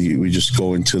I think we just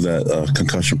go into that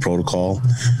concussion protocol.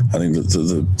 I think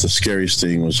the scariest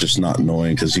thing was just not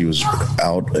knowing because he was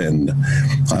out, and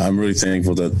I'm really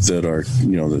thankful that our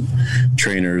the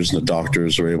trainers and the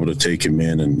doctors were able to take him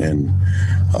in, and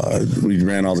we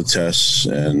ran all the tests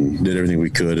and did everything we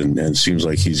could, and it seems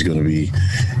like he's going to be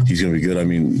good. I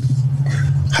mean,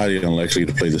 highly unlikely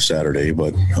to play this Saturday,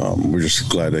 but we're just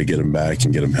glad to get him back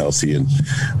and get him healthy, and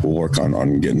we'll work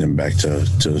on getting him back to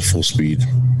full speed.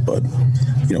 But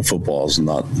football is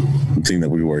not the thing that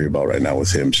we worry about right now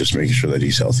with him. It's just making sure that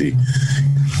he's healthy.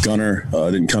 Gunner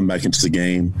didn't come back into the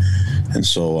game, and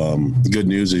so the good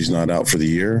news is he's not out for the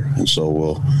year, and so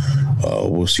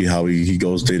we'll see how he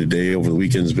goes day to day. Over the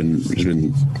weekend has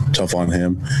been tough on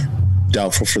him.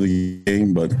 Doubtful for the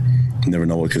game, but never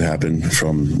know what could happen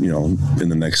from in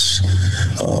the next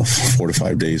 4 to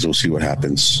 5 days. We'll see what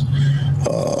happens.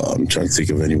 I'm trying to think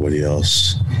of anybody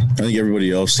else. I think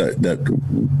everybody else that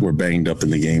were banged up in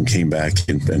the game came back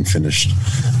and finished.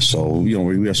 So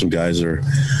we have some guys that are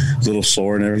a little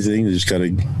sore and everything. They just got to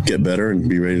get better and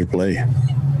be ready to play.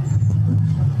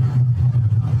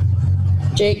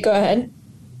 Jake, go ahead.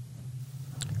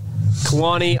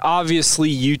 Kalani, obviously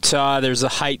Utah, there's a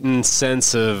heightened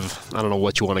sense of, I don't know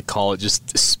what you want to call it,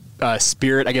 just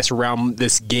spirit, I guess, around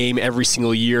this game every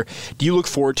single year. Do you look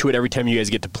forward to it every time you guys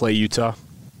get to play Utah?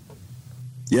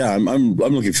 Yeah, I'm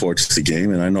looking forward to the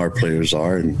game, and I know our players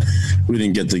are, and we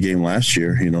didn't get the game last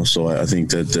year, so I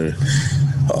think that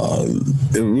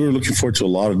we were looking forward to a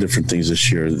lot of different things this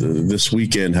year. This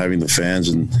weekend, having the fans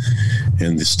and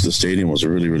the stadium was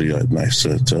really, really nice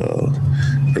to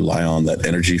rely on that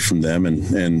energy from them,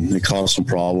 and it caused some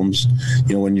problems.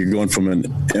 When you're going from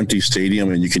an empty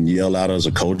stadium and you can yell out as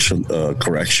a coach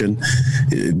correction,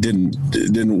 it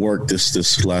didn't work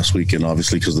this last weekend,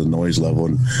 obviously because of the noise level.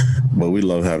 But we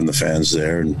love having the fans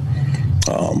there, and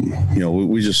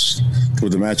we just,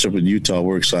 with the matchup with Utah,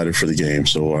 we're excited for the game.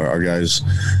 So our guys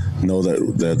know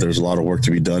that there's a lot of work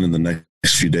to be done in the next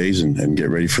few days and get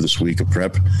ready for this week of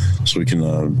prep so we can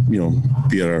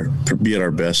be at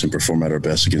our best and perform at our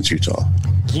best against Utah.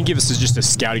 Can you give us just a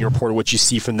scouting report of what you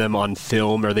see from them on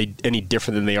film? Are they any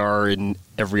different than they are in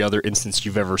every other instance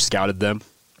you've ever scouted them?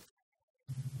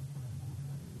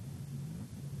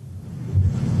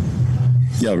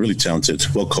 Yeah, really talented,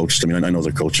 well coached. I mean, I know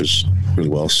their coaches really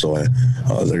well, so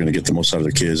they're going to get the most out of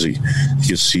their kids. You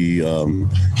can see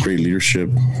great leadership.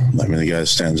 I mean, the guy that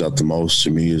stands out the most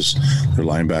to me is their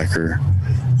linebacker.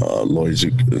 Lloyd's,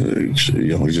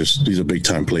 he's a big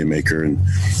time playmaker, and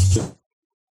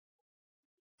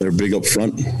they're big up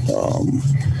front.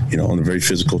 On a very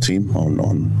physical team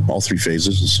on all 3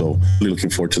 phases, and so really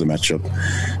looking forward to the matchup.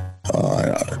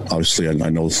 Obviously, I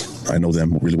know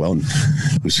them really well, and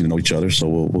we seem to know each other. So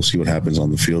we'll see what happens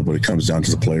on the field. But it comes down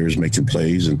to the players making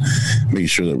plays and making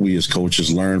sure that we as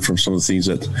coaches learn from some of the things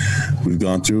that we've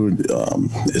gone through,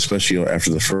 especially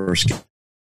after the first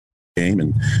game,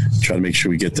 and try to make sure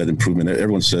we get that improvement.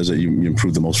 Everyone says that you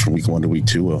improve the most from week 1 to week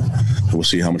 2. We'll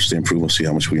see how much they improve. We'll see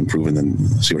how much we improve, and then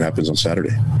see what happens on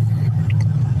Saturday.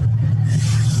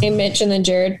 Hey, Mitch, and then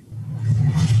Jared.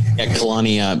 Yeah,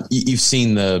 Kalani, you've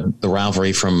seen the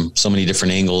rivalry from so many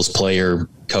different angles, player,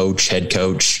 coach, head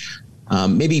coach.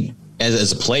 Maybe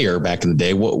as a player back in the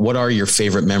day, what are your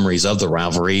favorite memories of the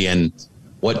rivalry, and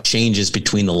what changes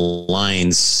between the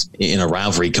lines in a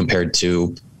rivalry compared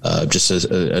to just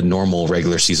a normal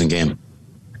regular season game?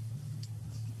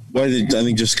 Well, I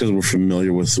think just because we're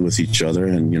familiar with each other,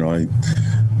 and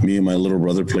me and my little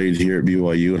brother played here at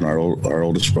BYU, and our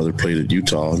oldest brother played at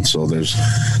Utah, and so there's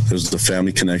the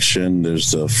family connection,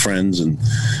 there's the friends, and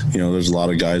there's a lot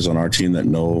of guys on our team that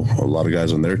know a lot of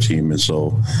guys on their team, and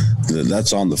so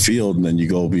that's on the field. And then you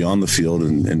go beyond the field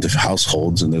and into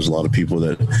households, and there's a lot of people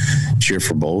that cheer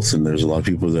for both, and there's a lot of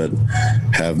people that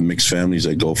have mixed families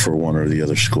that go for one or the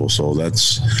other school. So I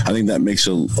think that makes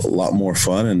it a lot more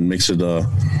fun, and makes it the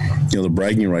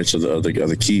bragging rights are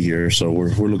the key here. So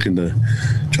we're looking to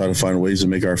try to find ways to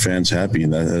make our fans happy,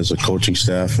 and that as a coaching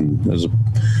staff and as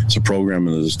a program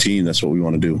and as a team, that's what we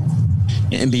want to do.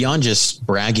 And beyond just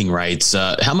bragging rights,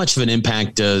 how much of an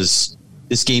impact does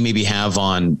this game maybe have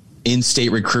on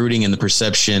in-state recruiting and the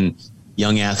perception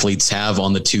young athletes have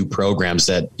on the two programs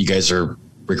that you guys are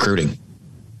recruiting?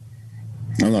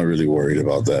 I'm not really worried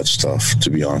about that stuff, to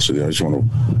be honest with you. I just want to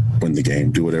win the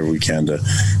game, do whatever we can to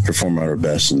perform at our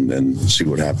best, and see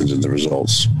what happens in the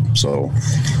results. So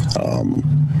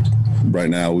right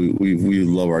now we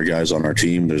love our guys on our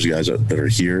team. There's guys that are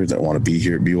here that want to be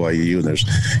here at BYU, and there's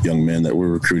young men that we're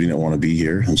recruiting that want to be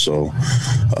here. And so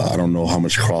I don't know how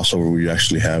much crossover we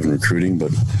actually have in recruiting,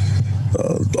 but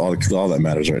all that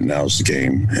matters right now is the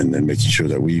game, and then making sure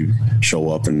that we show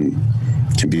up and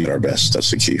can be at our best. That's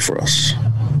the key for us.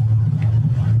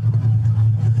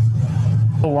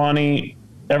 Kalani,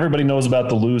 everybody knows about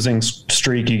the losing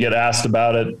streak. You get asked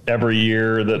about it every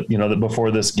year that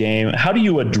before this game. How do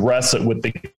you address it with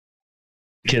the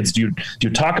kids? Do you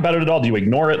talk about it at all? Do you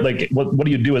ignore it? Like, what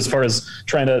do you do as far as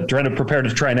trying to prepare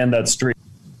to try and end that streak?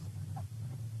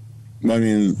 I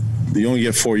mean, you only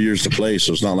get 4 years to play,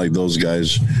 so it's not like those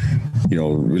guys,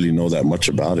 really know that much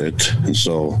about it. And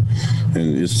so,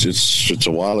 it's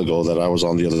a while ago that I was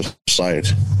on the other side,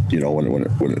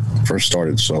 when it first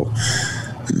started. So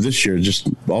this year, just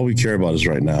all we care about is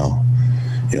right now.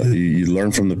 You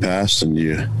learn from the past, and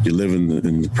you live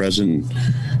in the present,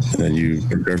 and then you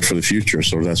prepare for the future.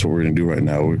 So that's what we're going to do right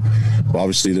now.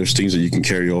 Obviously, there's things that you can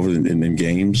carry over in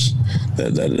games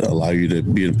that allow you to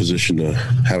be in a position to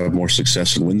have more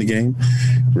success and win the game.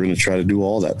 We're going to try to do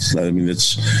all that. I mean,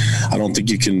 I don't think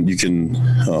you can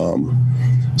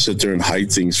sit there and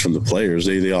hide things from the players.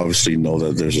 They obviously know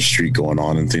that there's a streak going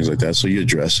on and things like that. So you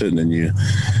address it, and then you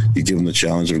give them the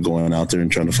challenge of going out there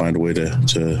and trying to find a way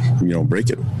to break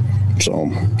it. So,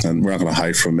 and we're not going to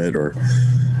hide from it or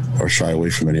shy away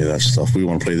from any of that stuff. We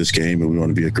want to play this game, and we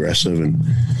want to be aggressive, and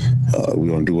we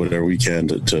want to do whatever we can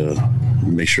to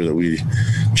make sure that we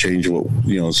change what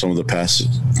some of the past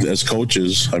as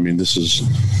coaches. I mean, this is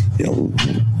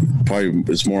probably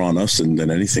it's more on us than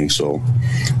anything. So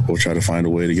we'll try to find a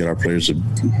way to get our players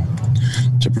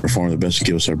to perform the best and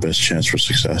give us our best chance for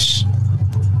success.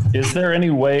 Is there any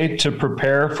way to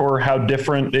prepare for how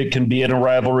different it can be in a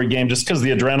rivalry game, just because the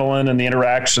adrenaline and the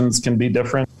interactions can be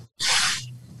different?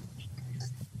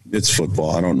 It's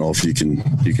football. I don't know if you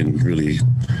can really.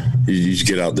 You just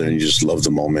get out there and you just love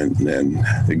the moment and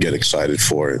get excited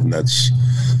for it, and that's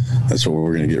what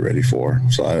we're going to get ready for.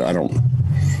 So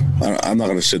I'm not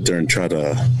going to sit there and try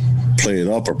to play it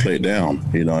up or play it down.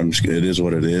 It is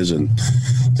what it is, and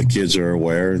the kids are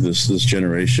aware. This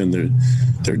generation,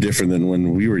 they're different than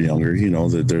when we were younger.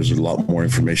 That there's a lot more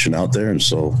information out there, and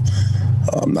so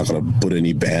I'm not going to put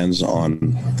any bans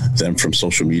on them from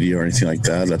social media or anything like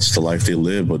that. That's the life they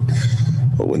live. But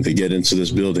when they get into this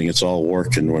building, it's all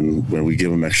work. And when we give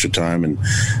them extra time and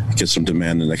get some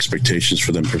demand and expectations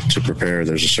for them to prepare,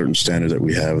 there's a certain standard that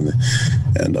we have,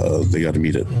 and they got to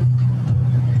meet it.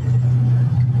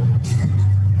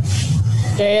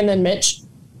 Okay, and then Mitch.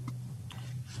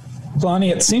 Lonnie,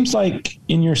 it seems like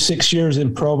in your 6 years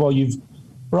in Provo, you've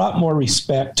brought more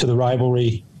respect to the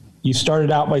rivalry. You started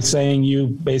out by saying you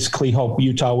basically hope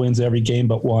Utah wins every game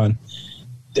but one.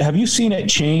 Have you seen it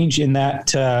change in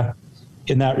that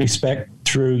respect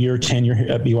through your tenure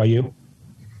at BYU?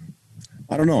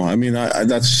 I don't know. I mean,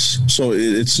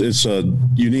 it's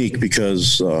unique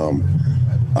because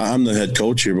I'm the head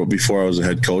coach here, but before I was a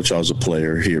head coach, I was a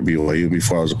player here at BYU.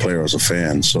 Before I was a player, I was a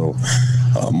fan. So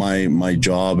my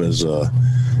job as a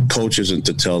coach isn't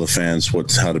to tell the fans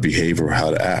how to behave or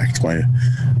how to act.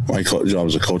 My job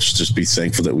as a coach is just be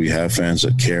thankful that we have fans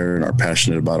that care and are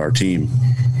passionate about our team,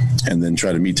 and then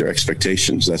try to meet their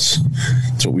expectations. That's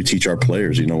what we teach our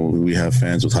players. We have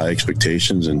fans with high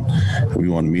expectations, and we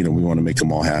want to meet them. We want to make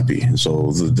them all happy. And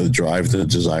so the drive, the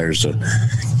desires to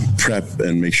prep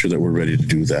and make sure that we're ready to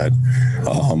do that.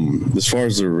 As far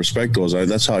as the respect goes,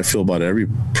 that's how I feel about every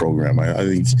program. I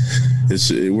think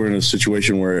we're in a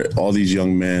situation where all these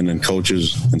young men and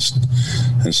coaches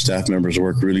and staff members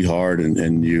work really hard,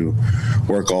 and you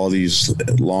work all these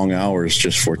long hours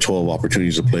just for 12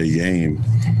 opportunities to play a game.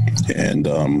 And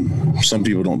some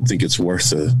people don't think it's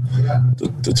worth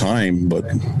the time, but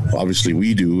obviously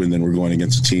we do. And then we're going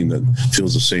against a team that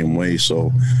feels the same way.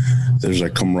 So there's a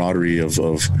camaraderie of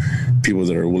people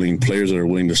that are players that are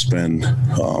willing to spend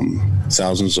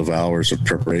thousands of hours of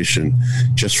preparation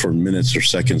just for minutes or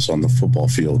seconds on the football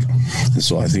field. And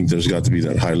so I think there's got to be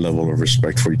that high level of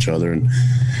respect for each other. And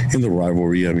in the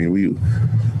rivalry, I mean,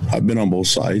 I've been on both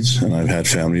sides, and I've had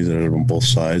family that are on both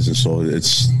sides, and so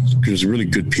there's really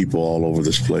good people all over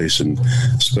this place, and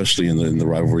especially in the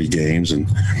rivalry games. And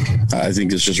I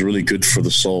think it's just really good for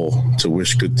the soul to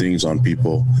wish good things on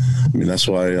people. I mean, that's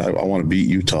why I want to beat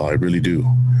Utah. I really do.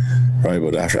 Right,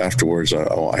 but afterwards,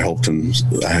 I hoped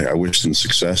I wished them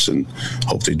success and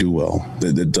hope they do well.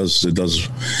 It does.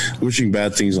 Wishing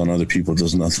bad things on other people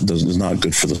is not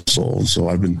good for the soul. And so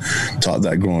I've been taught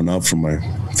that growing up from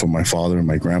my father and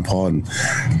my grandpa, and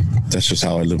that's just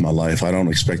how I live my life. I don't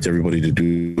expect everybody to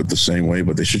do it the same way,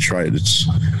 but they should try it.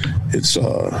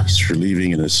 It's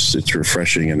relieving, and it's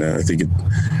refreshing, and I think it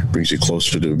brings you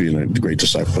closer to being a great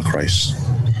disciple of Christ.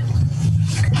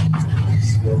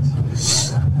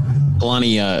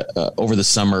 Kalani, over the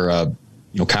summer,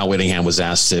 Kyle Whittingham was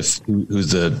asked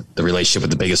who's the relationship with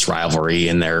the biggest rivalry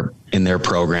in their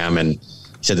program, and he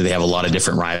said that they have a lot of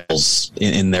different rivals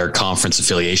in their conference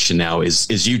affiliation now.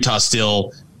 Is Utah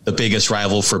still the biggest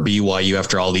rival for BYU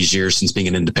after all these years since being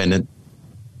an independent?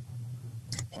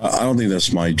 I don't think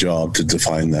that's my job to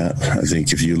define that. I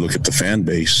think if you look at the fan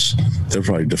base, they'll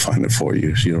probably define it for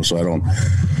you. So I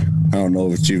don't know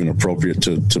if it's even appropriate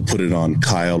to put it on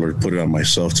Kyle or put it on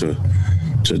myself to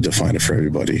define it for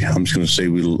everybody. I'm just going to say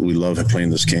we love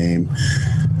playing this game.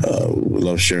 We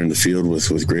love sharing the field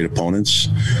with great opponents.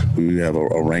 We have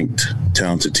a ranked,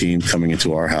 talented team coming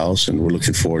into our house, and we're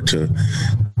looking forward to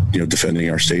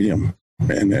defending our stadium.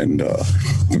 And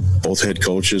both head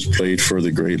coaches played for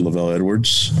the great Lavelle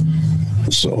Edwards.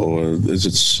 So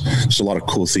it's a lot of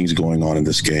cool things going on in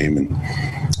this game.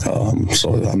 And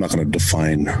so I'm not going to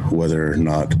define whether or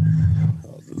not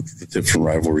the different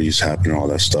rivalries happen and all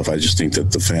that stuff. I just think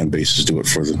that the fan bases do it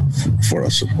for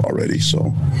us already.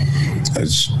 So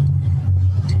is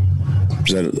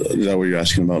that what you're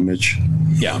asking about, Mitch?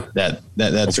 Yeah,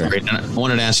 that's okay. Great. And I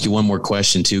wanted to ask you one more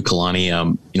question too, Kalani.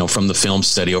 From the film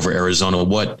study over Arizona,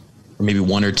 what, or maybe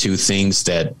one or two things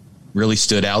that really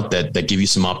stood out that give you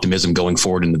some optimism going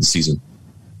forward into the season?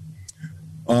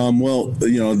 Well,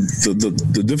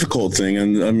 the difficult thing,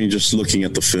 and I mean, just looking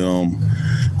at the film,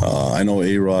 I know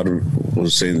A-Rod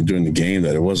was saying during the game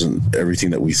that it wasn't everything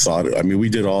that we thought. I mean, we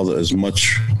did as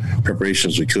much preparation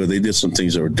as we could. They did some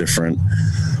things that were different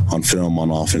on film, on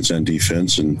offense and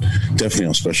defense, and definitely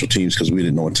on special teams, because we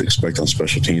didn't know what to expect on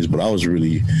special teams. But I was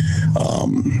really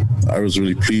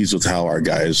pleased with how our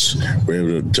guys were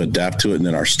able to adapt to it, and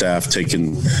then our staff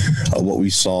taking what we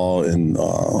saw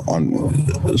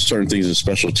on certain things in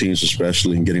special teams,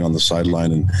 especially, and getting on the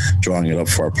sideline and drawing it up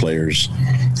for our players.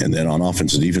 And then on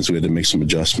offense and defense, we had to make some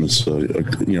adjustments, and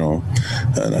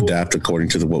adapt according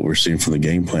to what we're seeing from the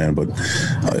game plan. But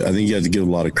I think you have to give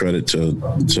a lot of credit to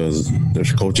their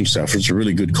coaching staff. It's a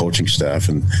really good coaching staff,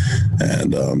 and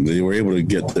they were able to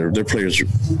get their players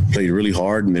played really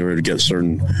hard, and they were able to get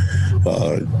certain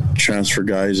transfer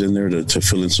guys in there to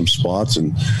fill in some spots.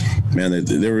 And man,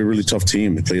 they were a really tough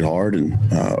team. They played hard, and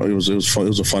it was fun. It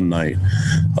was a fun night.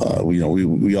 We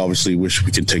obviously wish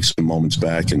we could take some moments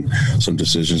back and some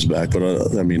decisions back, but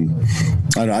I mean,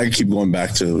 I keep going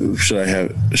back to should I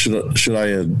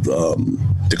have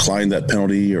declined that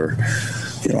penalty, or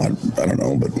I don't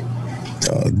know, but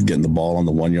getting the ball on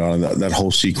the 1 yard, that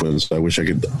whole sequence, I wish I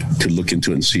could look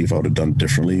into it and see if I would have done it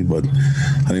differently. But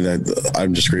I think that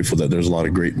I'm just grateful that there's a lot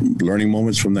of great learning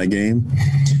moments from that game,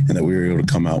 and that we were able to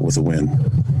come out with a win.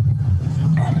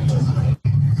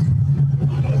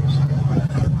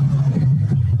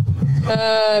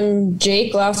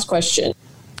 Jake, last question.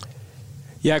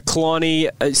 Yeah, Kalani,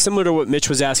 similar to what Mitch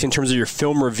was asking in terms of your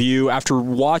film review, after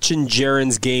watching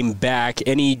Jaren's game back,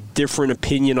 any different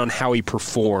opinion on how he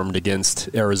performed against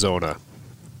Arizona?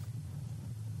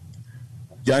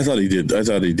 Yeah, I thought he did. I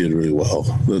thought he did really well.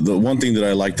 The one thing that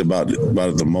I liked about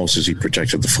it the most is he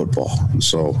protected the football.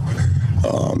 So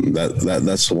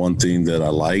that's the one thing that I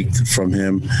liked from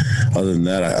him. Other than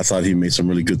that, I thought he made some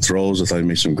really good throws. I thought he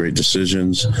made some great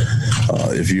decisions.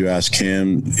 If you ask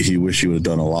him, he wished he would have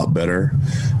done a lot better.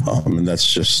 And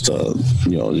that's just,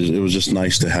 it was just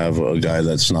nice to have a guy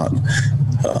that's not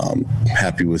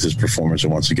happy with his performance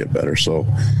and wants to get better. So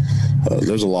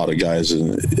there's a lot of guys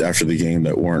after the game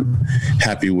that weren't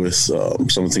happy with some of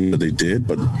the things that they did,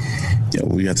 but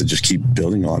we have to just keep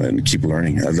building on it and keep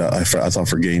learning. I thought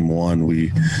for game one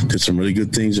we did some really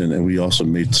good things, and we also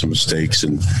made some mistakes.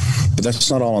 But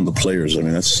that's not all on the players. I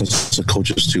mean, that's the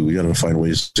coaches too. We got to find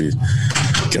ways to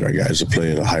get our guys to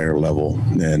play at a higher level,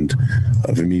 and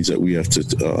if it means that we have to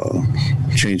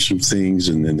change some things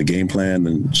in the game plan,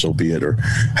 then so be it, or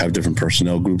have different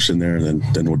personnel groups in there, and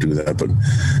then we'll do that. But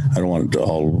I don't want it to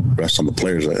all rest on the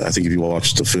players. I think if you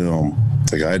watch the film,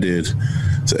 like I did,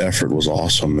 the effort was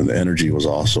awesome and the energy was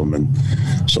awesome, and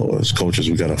so as coaches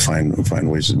we got to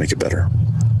find ways to make it better.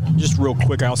 Just real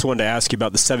quick, I also wanted to ask you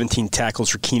about the 17 tackles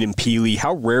for Keenan Pili.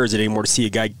 How rare is it anymore to see a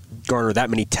guy garner that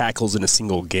many tackles in a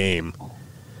single game?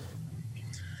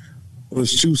 Well,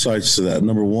 there's two sides to that.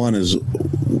 Number one is,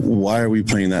 why are we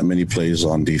playing that many plays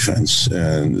on defense?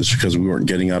 And it's because we weren't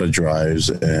getting out of drives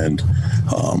and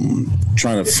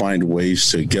trying to find ways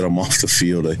to get them off the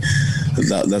field.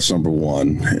 That's number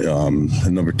one.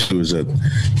 And number two is that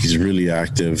he's really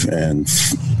active and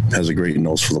has a great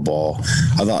nose for the ball.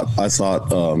 I thought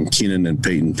Keenan and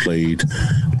Peyton played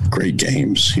great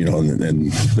games,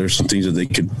 and there's some things that they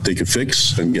could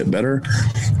fix and get better.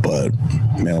 But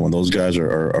man, when those guys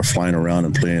are flying around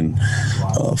and playing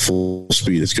full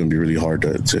speed, it's going to be really hard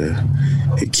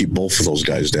to keep both of those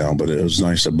guys down. But it was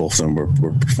nice that both of them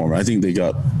were performing. I think they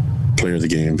got player of the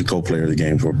game, the co-player of the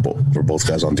game for both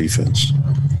guys on defense.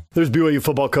 There's BYU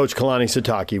football coach Kalani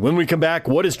Sitake. When we come back,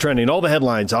 what is trending? All the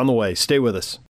headlines on the way. Stay with us.